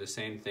let's do the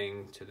same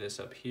thing to this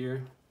up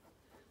here.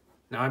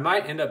 Now I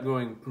might end up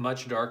going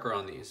much darker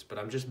on these, but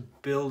I'm just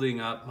building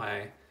up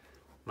my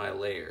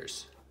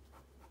layers.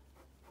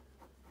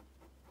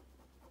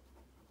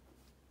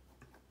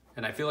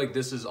 And I feel like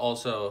this is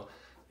also,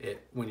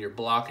 when you're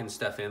blocking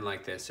stuff in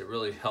like this, it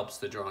really helps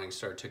the drawing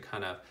start to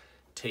kind of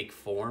take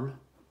form.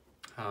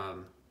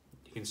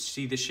 You can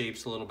see the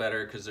shapes a little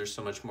better because there's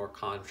so much more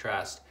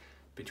contrast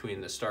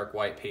between the stark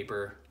white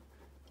paper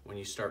when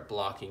you start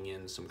blocking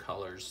in some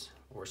colors,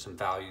 or some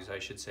values I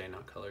should say,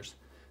 not colors,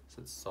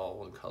 since it's all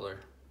one color.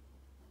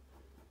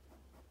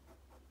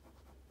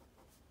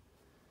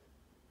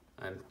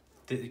 I'm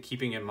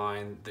keeping in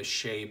mind the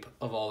shape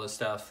of all the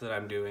stuff that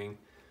I'm doing.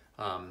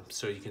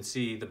 So you can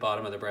see the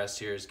bottom of the breast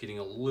here is getting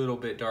a little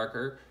bit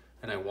darker,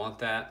 and I want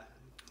that.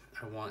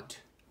 I want,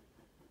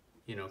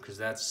 you know, because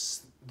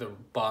that's the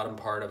bottom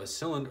part of a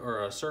cylinder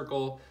or a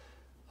circle,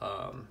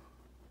 and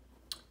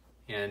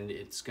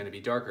it's going to be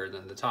darker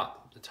than the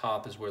top. The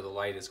top is where the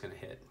light is going to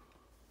hit.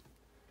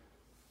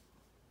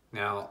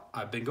 Now,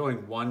 I've been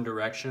going one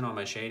direction on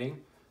my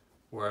shading.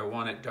 Where I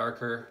want it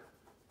darker,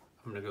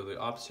 I'm going to go the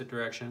opposite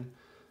direction.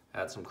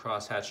 Add some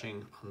cross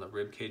hatching on the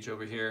rib cage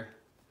over here.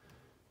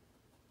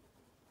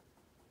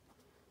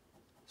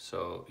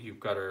 So you've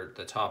got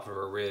the top of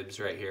her ribs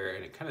right here,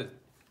 and it kind of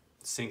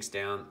sinks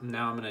down.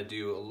 Now I'm gonna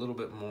do a little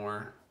bit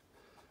more.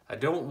 I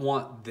don't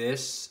want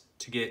this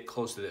to get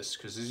close to this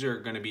because these are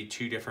gonna be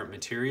two different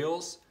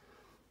materials,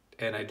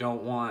 and I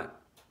don't want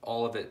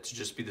all of it to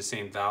just be the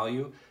same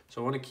value.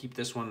 So I wanna keep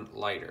this one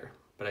lighter,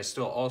 but I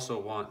still also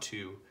want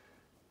to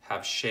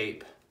have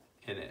shape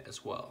in it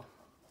as well.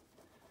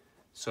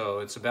 So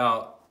it's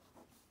about,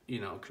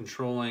 you know,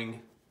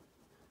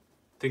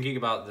 thinking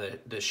about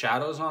the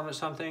shadows on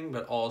something,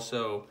 but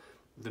also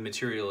the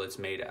material it's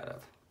made out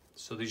of.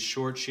 So these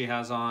shorts she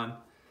has on, I'm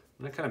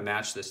gonna kind of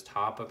match this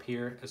top up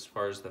here as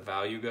far as the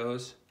value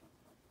goes.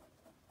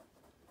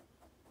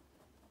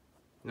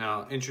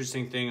 Now,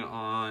 interesting thing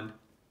on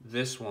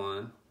this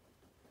one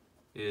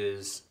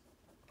is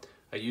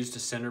I used a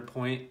center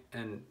point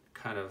and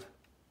kind of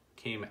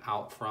came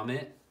out from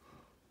it.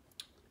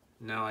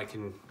 Now I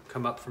can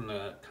come up from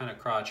the kind of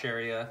crotch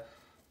area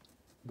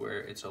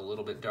where it's a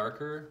little bit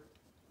darker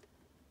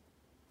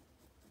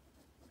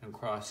and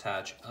cross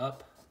hatch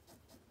up.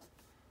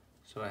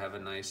 So I have a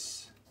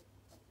nice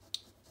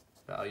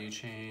value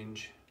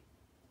change.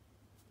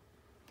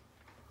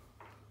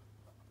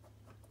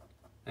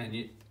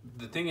 And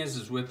the thing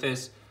is with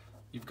this,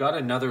 you've got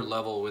another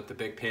level with the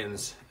BIC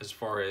pens as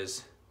far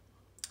as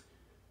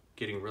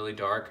getting really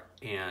dark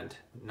and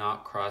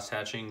not cross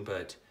hatching,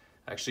 but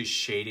actually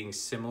shading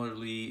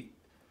similarly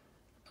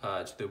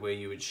to the way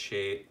you would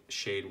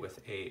shade with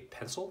a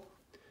pencil.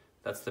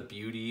 That's the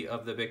beauty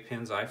of the BIC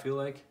pens, I feel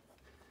like.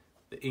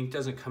 The ink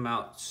doesn't come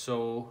out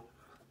so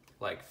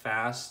like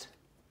fast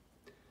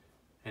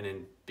and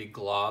in big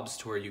globs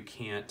to where you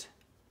can't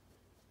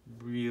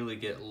really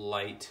get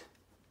light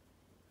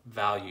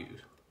value.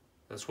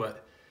 That's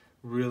what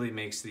really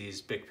makes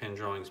these BIC pen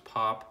drawings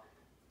pop,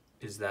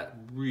 is that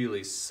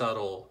really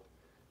subtle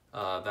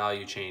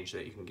value change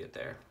that you can get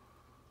there.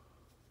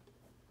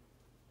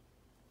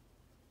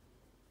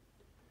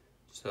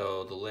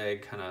 So the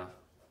leg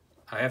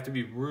I have to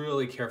be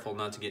really careful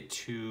not to get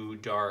too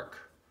dark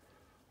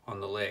on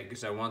the leg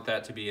because I want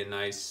that to be a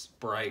nice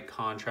bright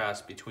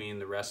contrast between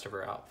the rest of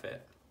her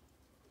outfit.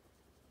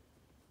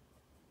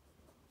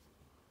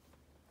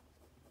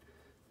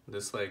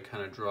 This leg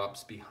kind of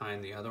drops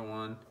behind the other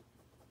one.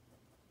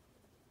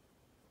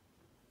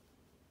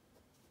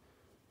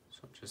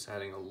 So I'm just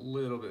adding a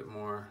little bit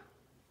more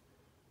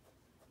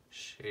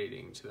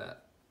shading to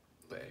that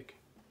leg.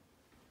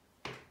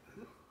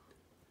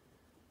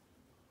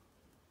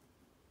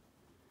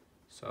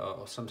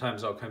 So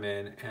sometimes I'll come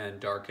in and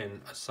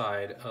darken a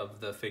side of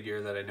the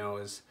figure that I know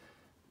is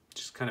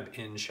just kind of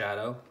in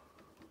shadow.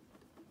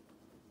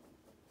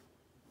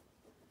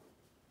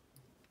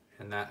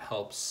 And that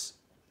helps,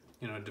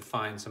 you know,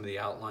 define some of the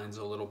outlines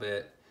a little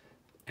bit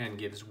and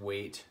gives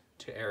weight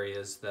to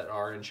areas that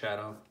are in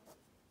shadow.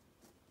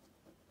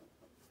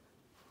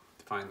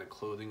 Define the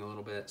clothing a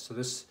little bit. So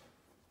this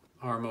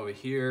arm over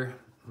here,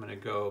 I'm gonna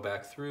go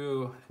back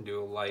through and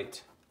do a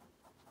light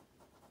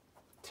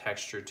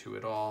texture to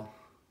it all.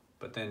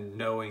 But then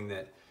knowing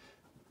that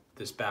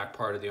this back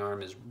part of the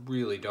arm is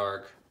really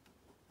dark,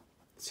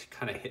 it's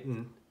kind of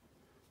hidden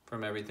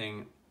from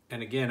everything.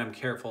 And again, I'm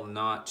careful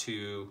not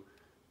to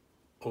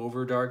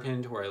over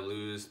darken to where I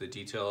lose the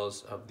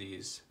details of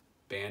these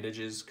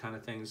bandages kind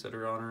of things that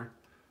are on her.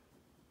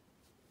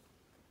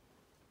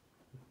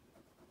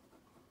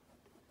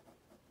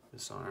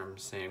 This arm,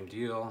 same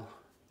deal.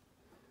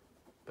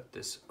 But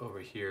this over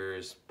here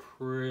is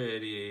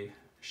pretty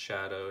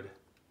shadowed,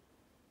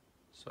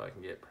 so I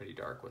can get pretty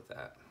dark with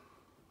that.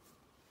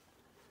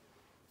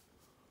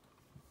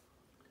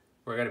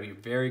 Where I gotta be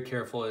very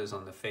careful is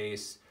on the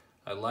face.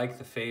 I like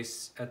the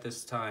face at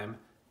this time,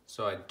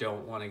 so I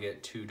don't wanna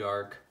get too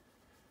dark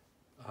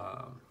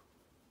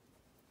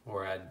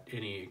or add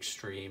any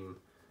extreme,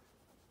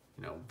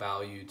 you know,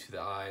 value to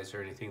the eyes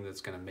or anything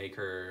that's gonna make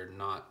her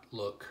not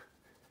look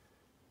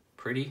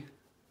pretty.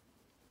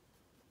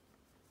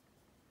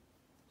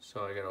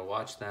 So I gotta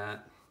watch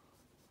that.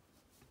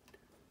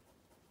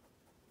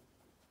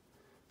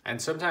 And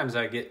sometimes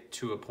I get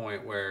to a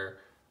point where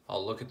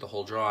I'll look at the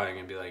whole drawing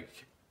and be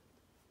like,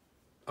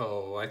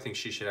 oh, I think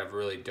she should have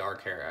really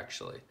dark hair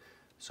actually.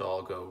 So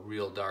I'll go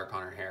real dark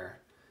on her hair.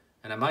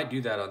 And I might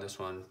do that on this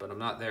one, but I'm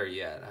not there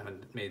yet. I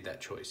haven't made that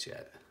choice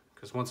yet.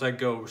 Because once I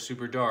go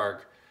super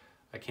dark,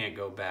 I can't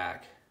go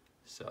back.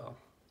 So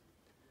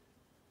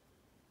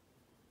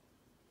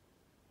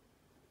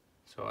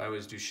I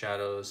always do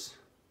shadows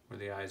where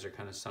the eyes are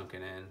kind of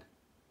sunken in.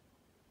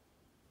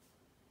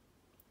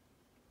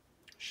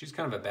 She's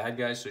kind of a bad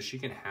guy, so she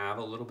can have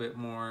a little bit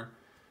more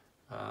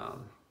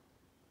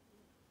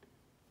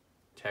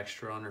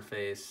texture on her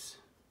face.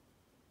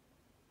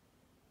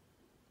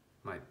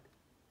 Might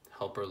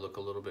help her look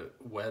a little bit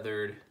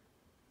weathered.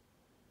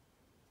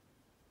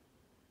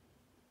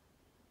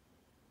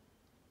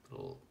 A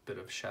little bit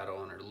of shadow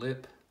on her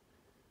lip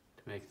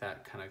to make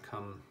that kind of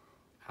come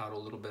out a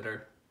little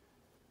better.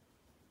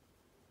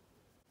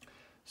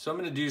 So I'm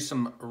going to do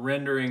some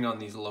rendering on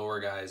these lower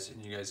guys,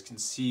 and you guys can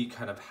see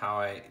kind of how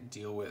I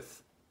deal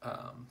with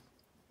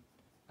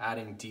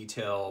adding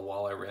detail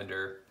while I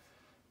render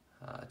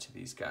to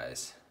these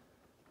guys.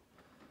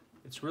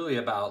 It's really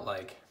about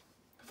like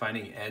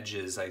finding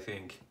edges, I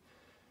think,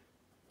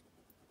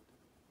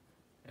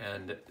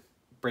 and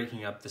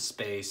breaking up the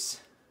space,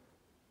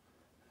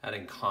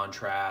 adding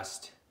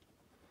contrast.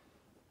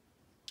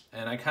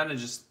 And I kind of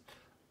just,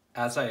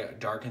 as I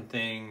darken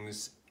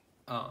things,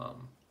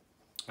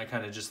 I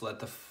kind of just let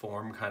the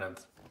form kind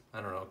of,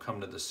 I don't know,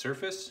 come to the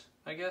surface,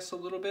 I guess, a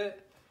little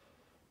bit.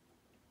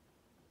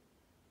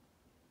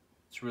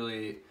 It's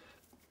really,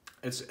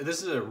 this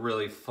is a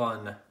really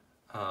fun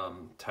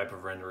type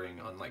of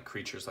rendering on like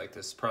creatures like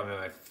this. It's probably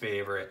my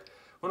favorite,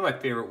 one of my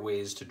favorite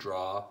ways to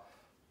draw,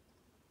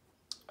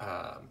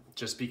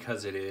 just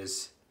because it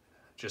is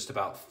just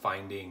about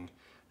finding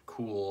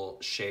cool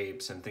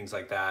shapes and things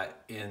like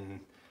that in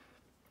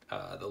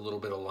the little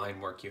bit of line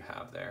work you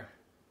have there.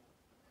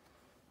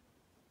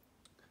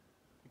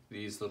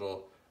 These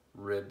little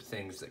rib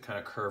things that kind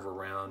of curve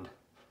around,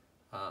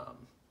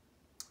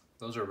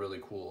 those are really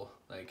cool.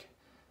 Like,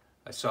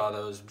 I saw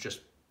those just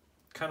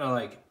kind of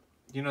like,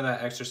 you know,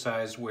 that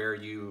exercise where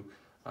you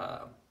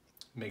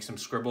make some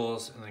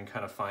scribbles and then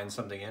kind of find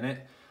something in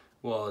it.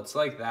 Well, it's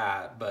like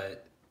that,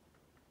 but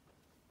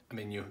I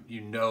mean,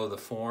 you know the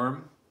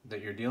form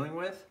that you're dealing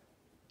with,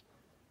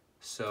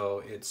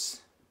 so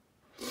it's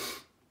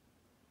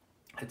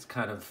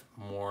kind of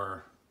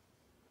more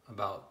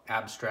about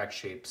abstract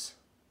shapes,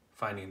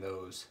 finding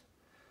those.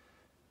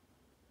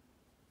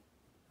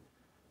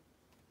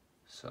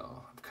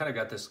 So I've kind of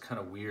got this kind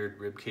of weird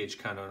rib cage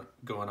kind of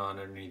going on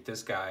underneath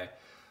this guy,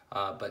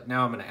 but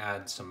now I'm going to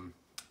add some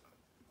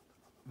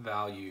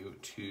value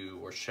to,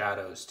 or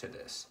shadows to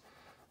this.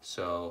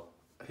 So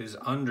his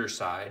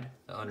underside,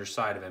 the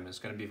underside of him is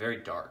going to be very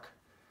dark.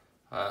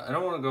 I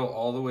don't want to go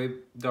all the way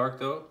dark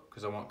though,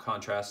 because I want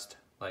contrast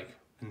like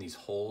in these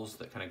holes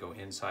that kind of go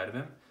inside of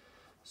him.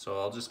 So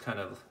I'll just kind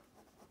of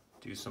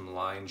do some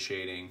line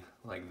shading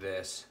like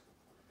this,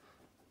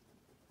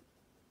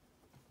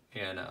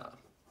 and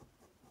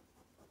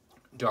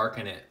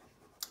darken it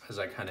as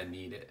I kind of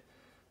need it.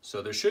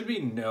 So there should be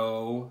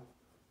no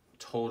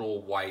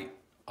total white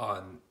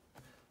on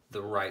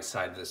the right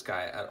side of this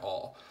guy at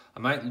all. I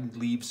might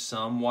leave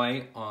some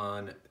white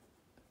on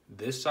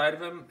this side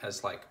of him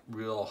as like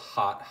real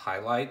hot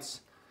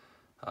highlights.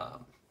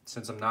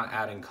 Since I'm not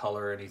adding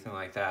color or anything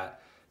like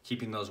that,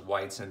 keeping those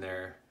whites in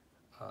there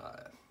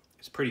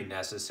is pretty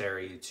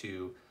necessary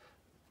to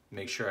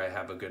make sure I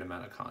have a good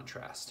amount of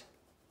contrast.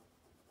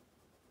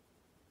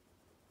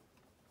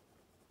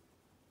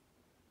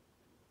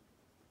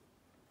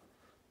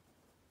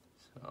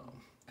 So,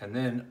 and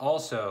then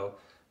also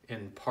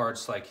in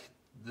parts like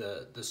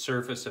the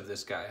surface of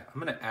this guy, I'm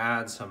gonna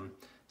add some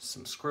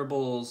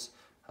scribbles,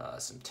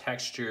 some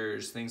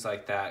textures, things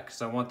like that,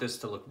 because I want this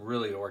to look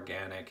really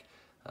organic,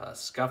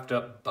 scuffed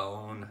up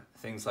bone,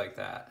 things like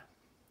that.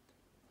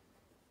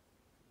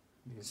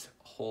 These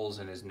holes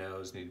in his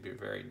nose need to be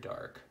very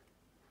dark.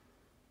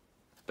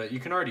 But you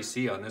can already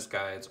see on this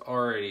guy, it's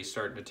already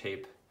starting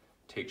to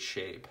take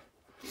shape.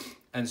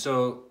 And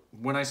so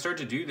when I start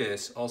to do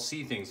this, I'll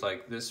see things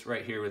like this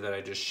right here that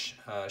I just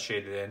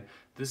shaded in.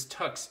 This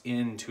tucks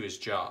into his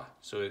jaw.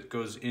 So it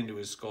goes into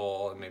his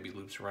skull and maybe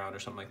loops around or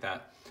something like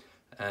that.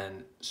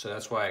 And so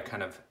that's why I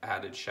kind of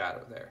added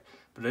shadow there.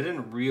 But I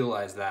didn't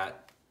realize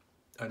that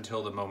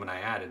until the moment I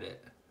added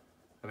it.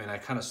 I mean, I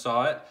kind of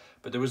saw it,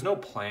 but there was no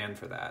plan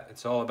for that.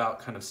 It's all about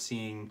kind of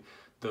seeing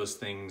those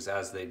things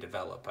as they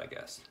develop, I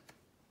guess.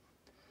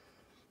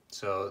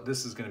 So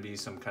this is going to be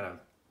some kind of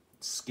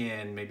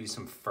skin, maybe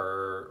some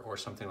fur or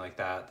something like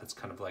that, that's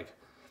kind of like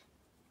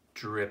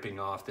dripping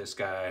off this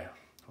guy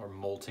or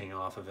molting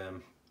off of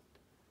him.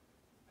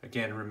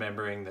 Again,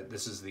 remembering that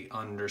this is the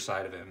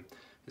underside of him.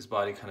 His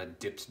body kind of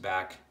dips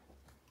back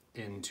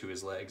into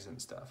his legs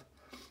and stuff.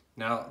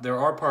 Now, there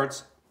are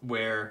parts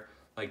where,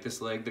 like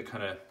this leg that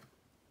kind of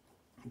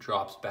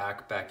drops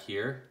back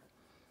here,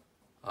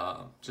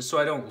 just so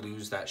I don't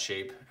lose that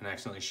shape and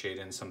accidentally shade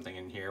in something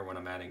in here when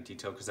I'm adding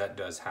detail, because that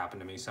does happen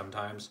to me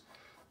sometimes.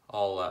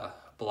 I'll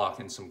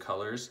block in some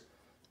colors.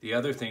 The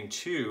other thing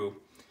too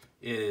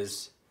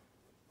is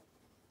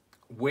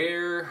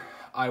where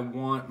I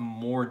want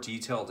more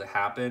detail to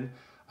happen,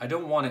 I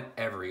don't want it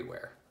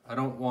everywhere. I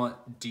don't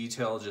want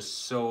detail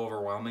just so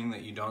overwhelming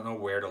that you don't know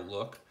where to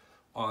look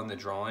on the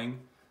drawing.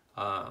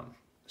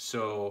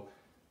 So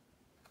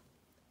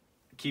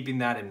keeping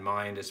that in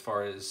mind as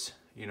far as,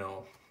 you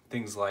know,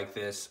 things like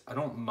this, I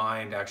don't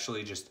mind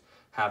actually just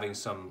having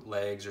some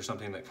legs or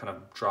something that kind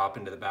of drop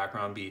into the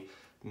background be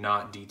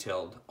not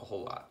detailed a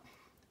whole lot.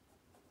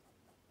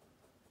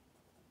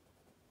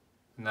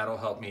 And that'll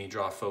help me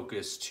draw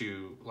focus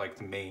to like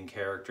the main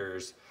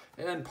characters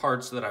and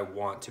parts that I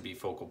want to be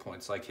focal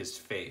points, like his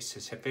face.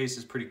 His face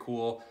is pretty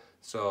cool,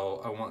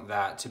 so I want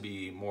that to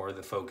be more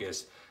the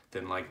focus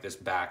than like this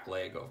back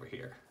leg over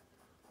here.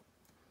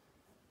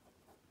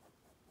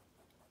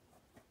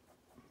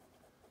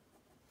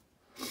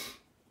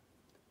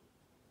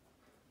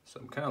 So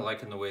I'm kind of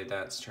liking the way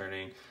that's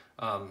turning.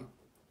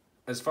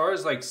 As far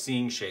as like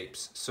seeing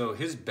shapes, so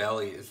his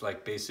belly is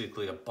like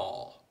basically a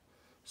ball.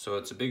 So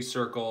it's a big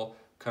circle,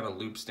 kind of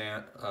loops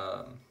down,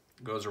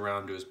 goes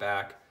around to his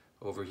back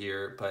over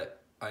here.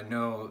 But I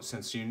know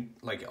since you,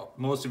 like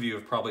most of you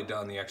have probably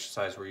done the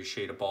exercise where you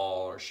shade a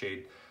ball or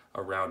shade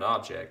a round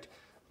object,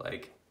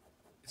 like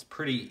it's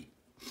pretty,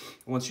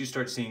 once you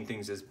start seeing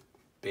things as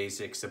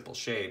basic, simple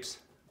shapes,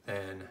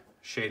 then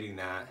shading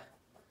that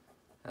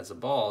as a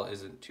ball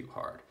isn't too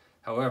hard.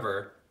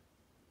 However,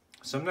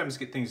 sometimes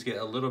things get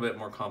a little bit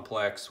more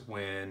complex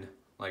when,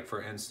 like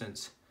for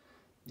instance,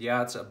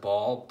 yeah, it's a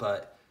ball,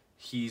 but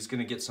he's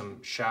gonna get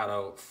some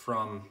shadow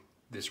from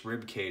this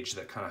rib cage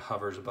that kind of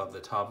hovers above the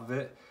top of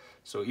it.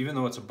 So even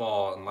though it's a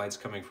ball and light's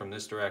coming from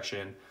this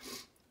direction,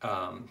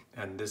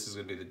 and this is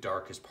gonna be the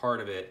darkest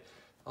part of it,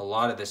 a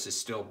lot of this is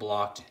still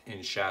blocked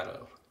in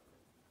shadow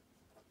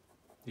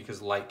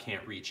because light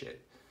can't reach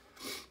it.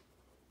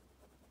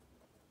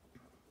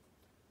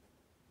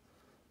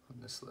 On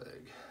this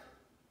leg,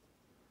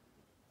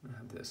 I'm gonna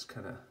have this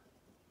kind of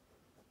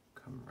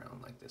come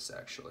around like this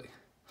actually.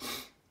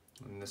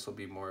 And this will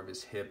be more of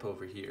his hip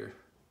over here.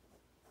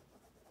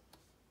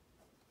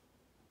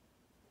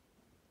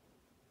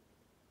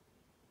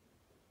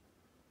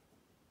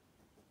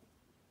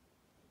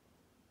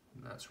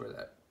 And that's where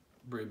that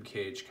rib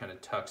cage kind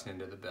of tucks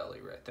into the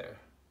belly right there.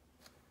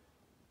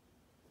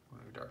 I'm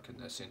gonna darken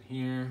this in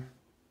here.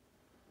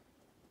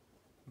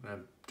 I'm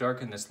gonna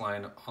darken this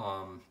line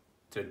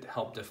to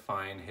help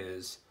define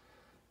his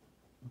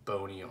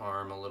bony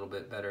arm a little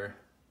bit better.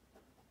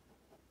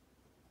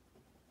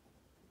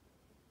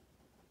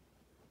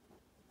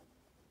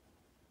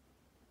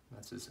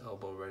 That's his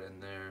elbow right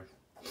in there.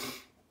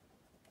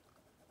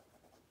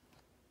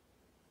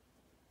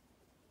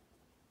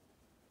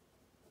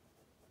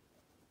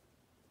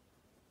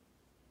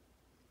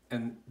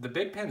 And the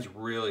BIC pens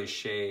really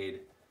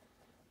shade,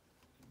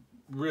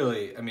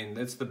 really, I mean,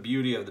 that's the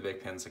beauty of the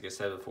BIC pens, like I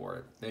said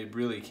before. They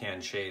really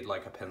can shade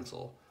like a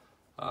pencil.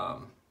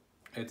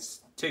 It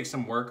takes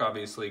some work,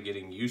 obviously,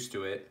 getting used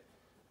to it.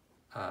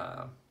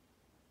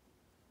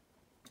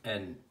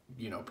 And,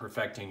 you know,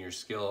 perfecting your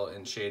skill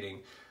in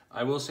shading.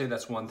 I will say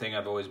that's one thing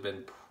I've always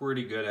been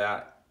pretty good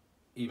at,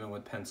 even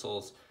with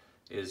pencils,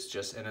 is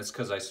just, and it's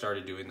because I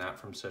started doing that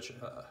from such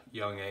a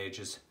young age,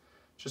 is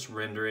just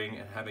rendering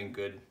and having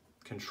good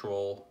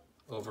control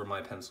over my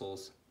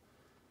pencils.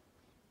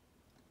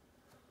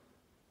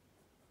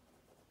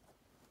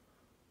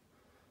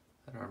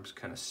 That arm's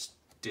kind of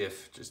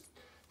stiff, just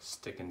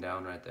sticking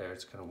down right there.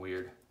 It's kind of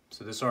weird.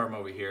 So this arm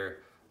over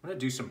here, I'm gonna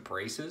do some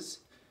braces.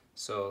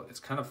 So it's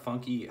kind of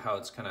funky how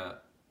it's kind of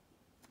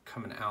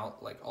coming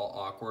out like all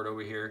awkward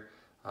over here.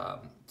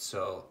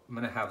 So I'm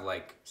gonna have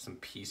like some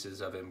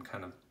pieces of him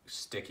kind of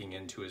sticking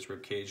into his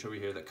rib cage over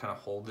here that kind of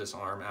hold this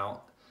arm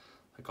out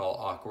like all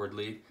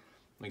awkwardly.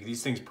 Like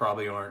these things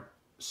probably aren't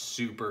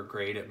super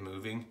great at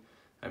moving.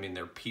 I mean,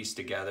 they're pieced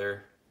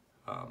together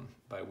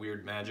by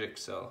weird magic.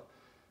 So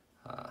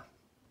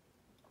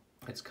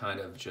it's kind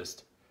of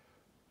just,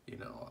 you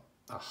know,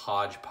 a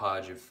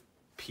hodgepodge of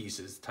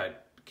pieces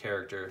type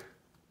character.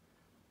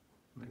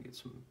 I'm gonna get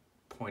some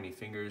pointy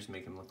fingers,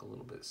 make him look a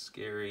little bit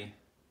scary.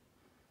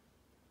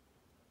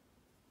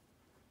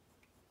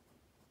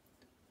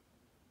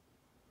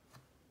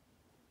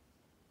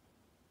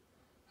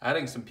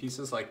 Adding some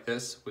pieces like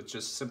this with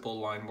just simple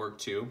line work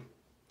too.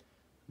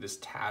 This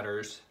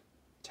tattered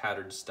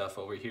stuff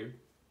over here.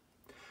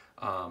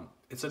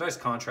 It's a nice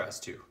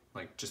contrast too,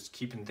 like just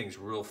keeping things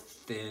real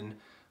thin.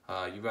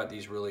 You've got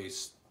these really,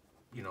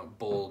 you know,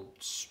 bold,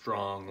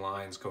 strong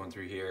lines going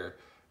through here,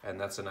 and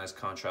that's a nice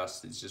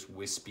contrast. It's just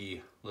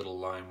wispy little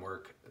line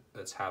work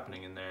that's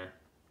happening in there.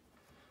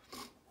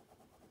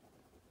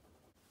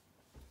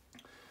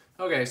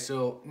 Okay,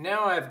 so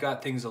now I've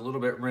got things a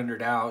little bit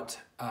rendered out,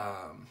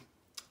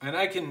 and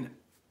I can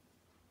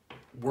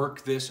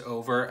work this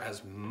over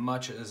as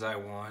much as I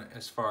want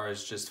as far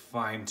as just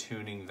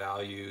fine-tuning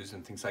values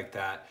and things like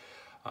that.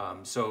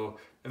 So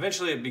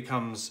eventually it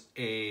becomes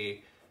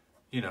a,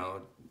 you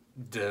know,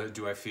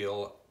 do I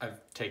feel I've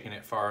taken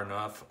it far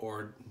enough,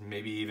 or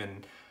maybe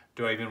even,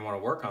 do I even want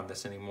to work on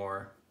this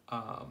anymore?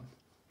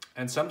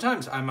 And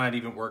sometimes I might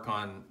even work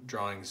on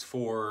drawings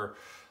for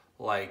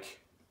like,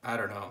 I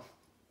don't know,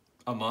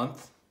 a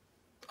month.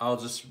 I'll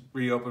just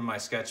reopen my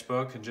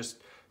sketchbook and just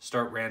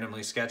start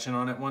randomly sketching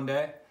on it one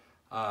day.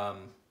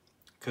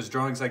 Because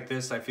drawings like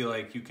this, I feel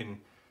like you can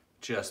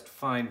just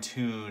fine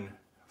tune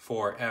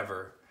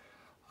forever,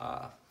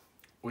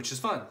 which is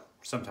fun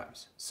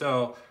sometimes.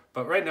 So,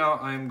 but right now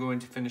I'm going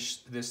to finish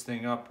this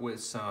thing up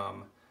with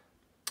some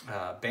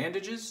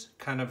bandages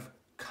kind of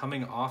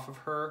coming off of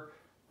her.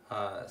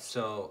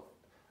 So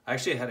I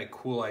actually had a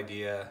cool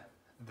idea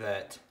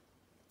that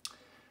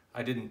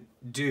I didn't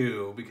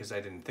do because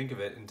I didn't think of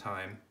it in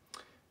time,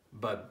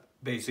 but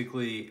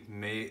basically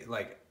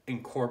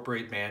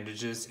incorporate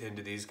bandages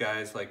into these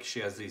guys. Like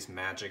she has these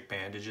magic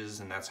bandages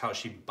and that's how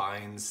she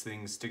binds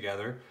things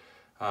together.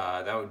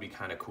 That would be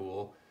kind of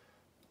cool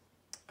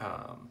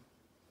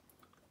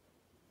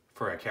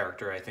for a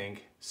character, I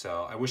think.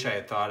 So I wish I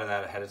had thought of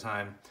that ahead of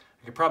time.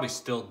 I could probably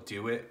still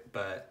do it,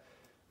 but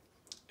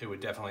it would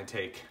definitely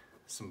take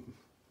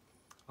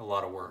a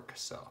lot of work.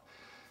 So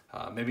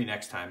maybe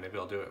next time, maybe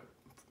I'll do it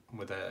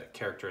with a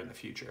character in the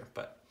future.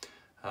 But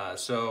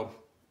so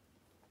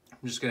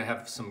I'm just gonna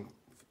have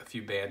a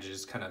few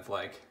bandages kind of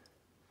like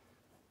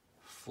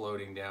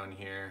floating down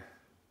here,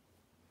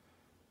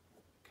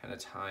 kind of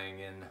tying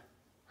in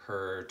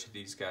her to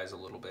these guys a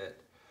little bit.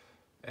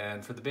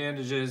 And for the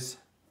bandages,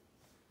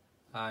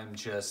 I'm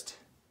just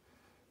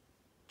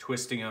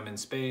twisting them in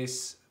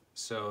space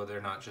so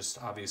they're not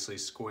just obviously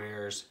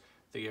squares.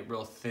 They get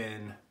real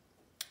thin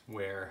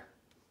where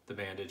the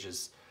bandage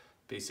is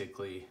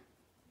basically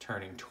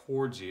turning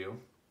towards you.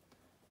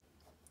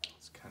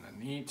 It's kind of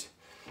neat.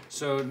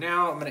 So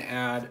now I'm going to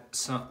add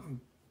some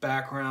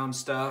background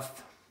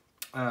stuff.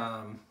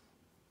 And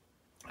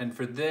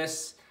for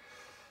this,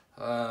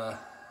 I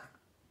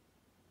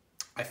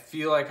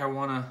feel like I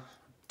want to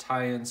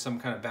tie in some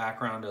kind of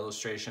background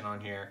illustration on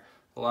here.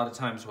 A lot of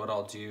times what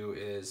I'll do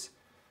is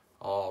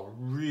I'll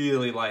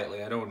really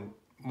lightly, I don't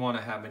want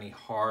to have any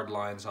hard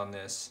lines on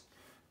this,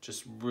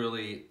 just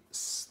really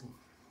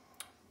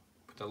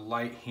with a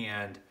light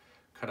hand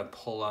kind of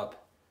pull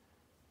up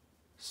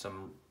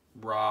some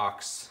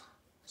rocks,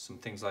 some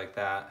things like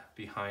that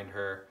behind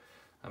her.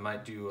 I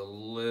might do a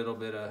little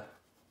bit of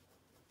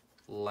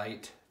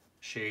light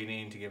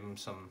shading to give them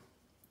some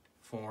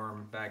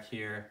form back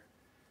here.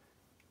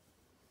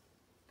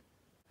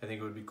 I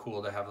think it would be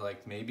cool to have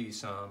like maybe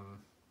some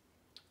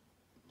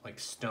like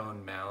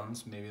stone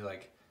mounds, maybe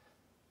like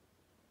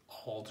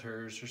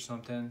altars or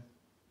something.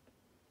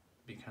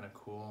 Be kind of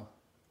cool,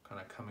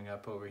 kind of coming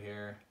up over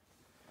here.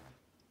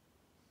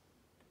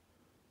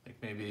 Like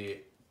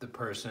maybe the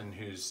person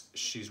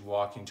she's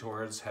walking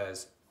towards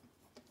has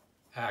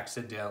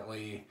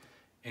accidentally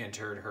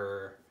entered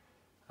her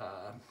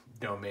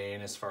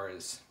domain as far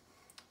as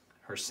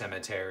her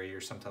cemetery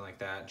or something like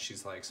that.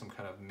 She's like some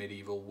kind of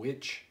medieval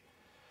witch.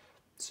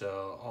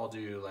 So I'll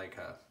do like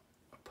a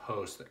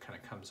post that kind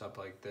of comes up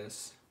like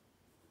this.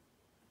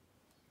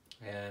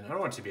 And I don't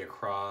want it to be a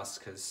cross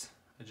because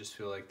I just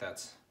feel like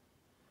that's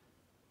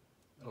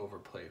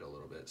overplayed a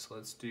little bit. So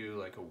let's do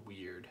like a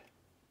weird,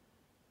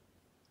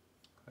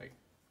 like,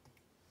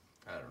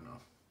 I don't know,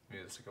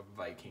 maybe it's like a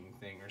Viking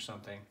thing or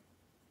something.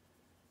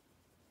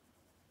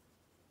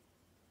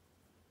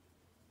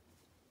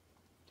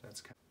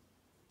 That's kind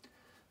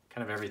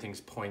of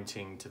everything's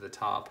pointing to the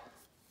top.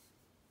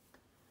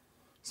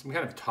 Some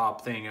kind of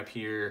top thing up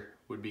here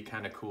would be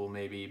kind of cool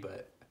maybe,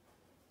 but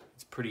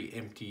it's pretty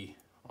empty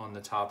on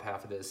the top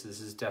half of this. This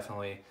is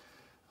definitely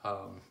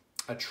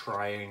a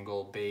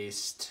triangle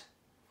based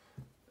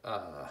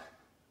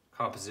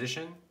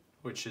composition,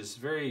 which is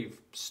very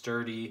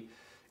sturdy.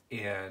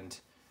 And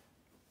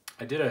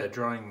I did a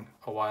drawing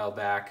a while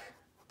back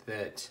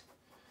that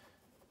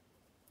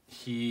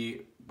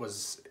it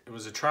was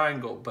a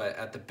triangle, but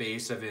at the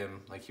base of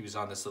him, like he was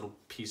on this little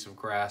piece of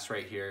grass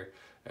right here,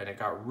 and it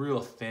got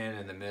real thin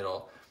in the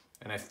middle.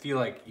 And I feel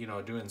like, you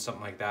know, doing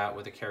something like that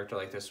with a character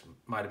like this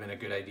might have been a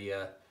good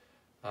idea,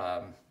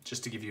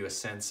 just to give you a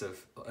sense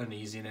of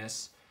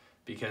uneasiness,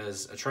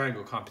 because a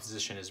triangle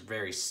composition is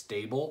very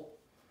stable.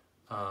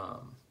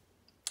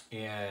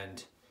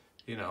 And,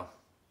 you know,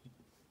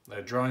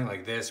 a drawing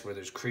like this where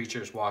there's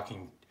creatures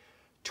walking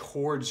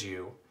towards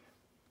you,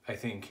 I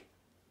think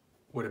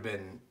would have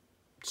been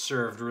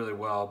served really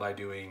well by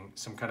doing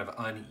some kind of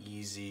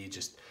uneasy,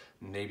 just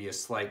maybe a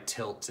slight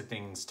tilt to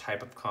things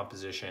type of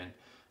composition,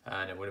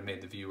 and it would have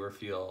made the viewer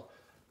feel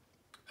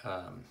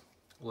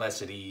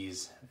less at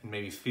ease and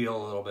maybe feel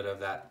a little bit of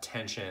that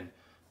tension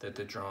that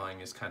the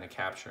drawing is kind of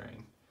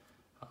capturing.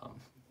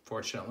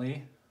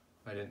 Fortunately,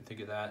 I didn't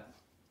think of that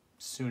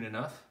soon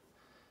enough,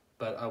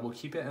 but I will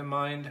keep it in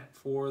mind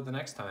for the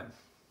next time.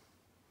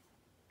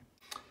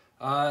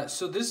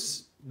 So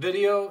this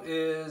video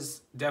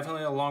is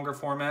definitely a longer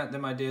format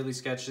than my daily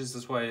sketches.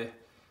 That's why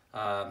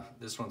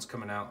this one's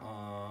coming out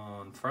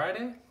on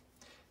Friday,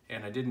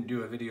 and I didn't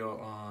do a video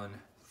on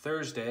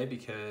Thursday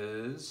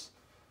because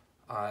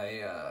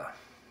I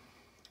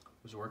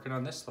was working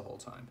on this the whole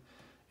time.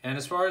 And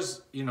as far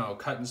as, you know,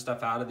 cutting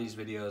stuff out of these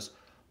videos,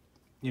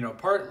 you know,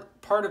 part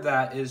of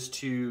that is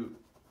to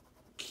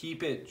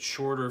keep it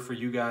shorter for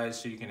you guys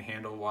so you can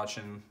handle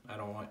watching. I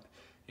don't want,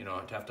 you know,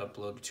 to have to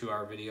upload a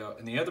 2-hour video.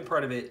 And the other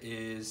part of it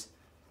is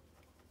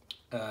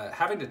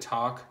having to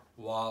talk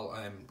while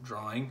I'm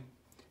drawing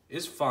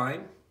is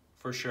fine,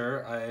 for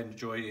sure. I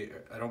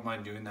don't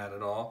mind doing that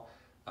at all,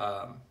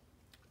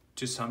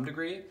 to some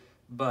degree,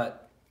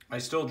 but I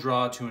still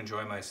draw to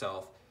enjoy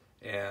myself.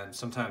 And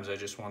sometimes I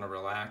just want to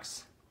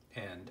relax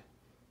and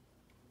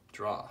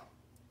draw.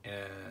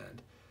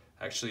 And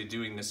actually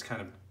doing this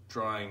kind of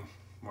drawing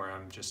where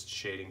I'm just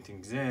shading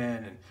things in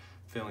and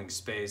filling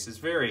space is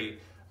very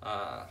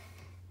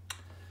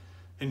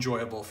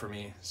enjoyable for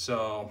me.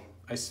 So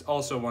I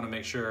also want to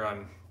make sure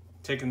I'm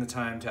taking the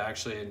time to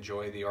actually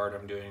enjoy the art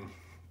I'm doing,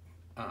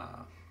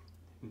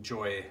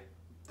 enjoy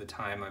the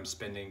time I'm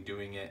spending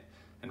doing it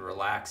and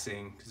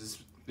relaxing,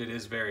 because it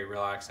is very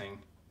relaxing.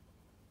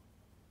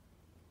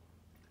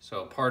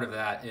 So part of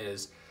that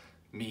is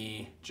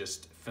me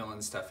just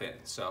filling stuff in.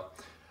 So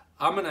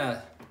I'm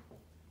gonna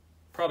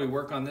probably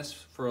work on this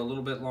for a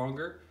little bit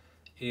longer,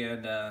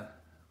 and I'll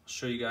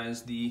show you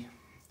guys the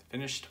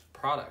finished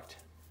product.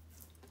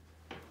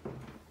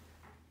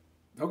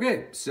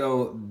 Okay,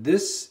 so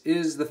this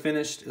is the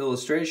finished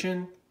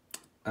illustration.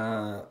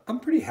 I'm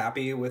pretty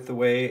happy with the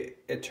way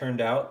it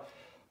turned out.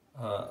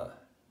 I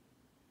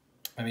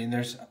mean,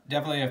 there's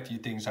definitely a few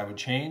things I would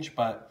change,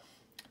 but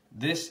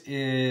this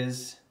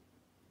is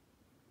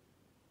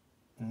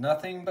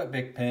nothing but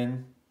BIC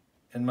pen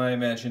in my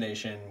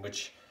imagination,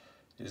 which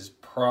is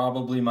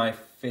probably my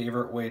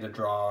favorite way to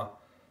draw.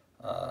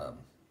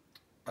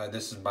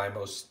 This is my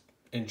most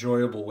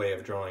enjoyable way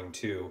of drawing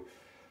too,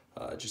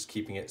 just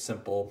keeping it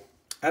simple.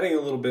 Adding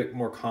a little bit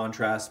more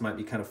contrast might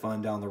be kind of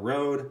fun down the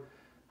road,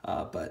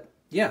 but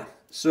yeah.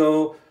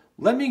 So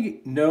let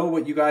me know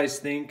what you guys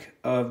think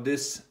of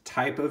this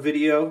type of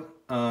video.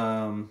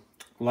 A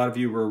lot of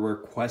you were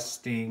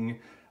requesting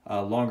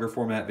longer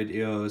format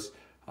videos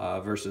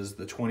versus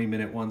the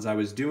 20-minute ones I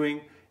was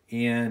doing.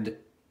 And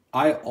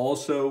I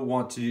also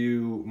want to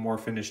do more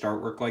finished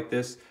artwork like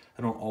this.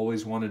 I don't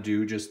always want to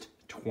do just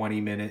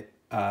 20-minute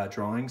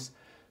drawings.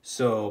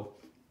 So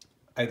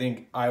I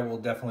think I will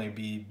definitely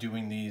be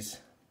doing these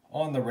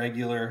on the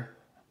regular.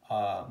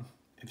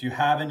 If you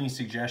have any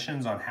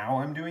suggestions on how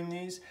I'm doing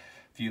these,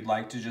 if you'd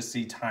like to just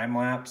see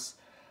time-lapse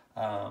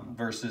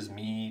versus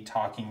me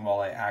talking while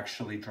I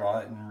actually draw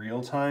it in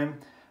real time,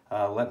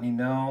 let me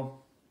know.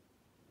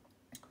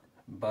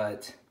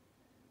 But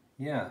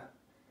yeah,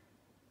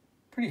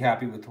 pretty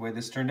happy with the way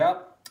this turned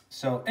out.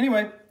 So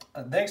anyway,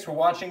 thanks for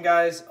watching,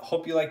 guys.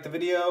 Hope you liked the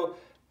video.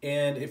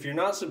 And if you're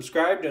not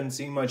subscribed and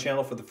seeing my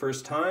channel for the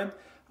first time,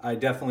 I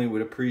definitely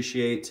would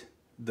appreciate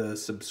the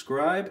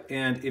subscribe.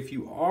 And if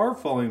you are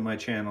following my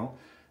channel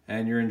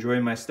and you're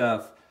enjoying my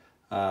stuff,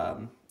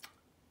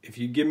 if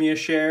you give me a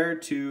share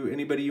to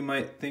anybody you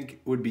might think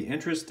would be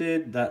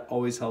interested, that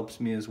always helps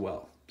me as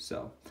well.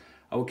 So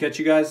I will catch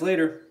you guys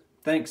later.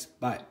 Thanks.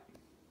 Bye.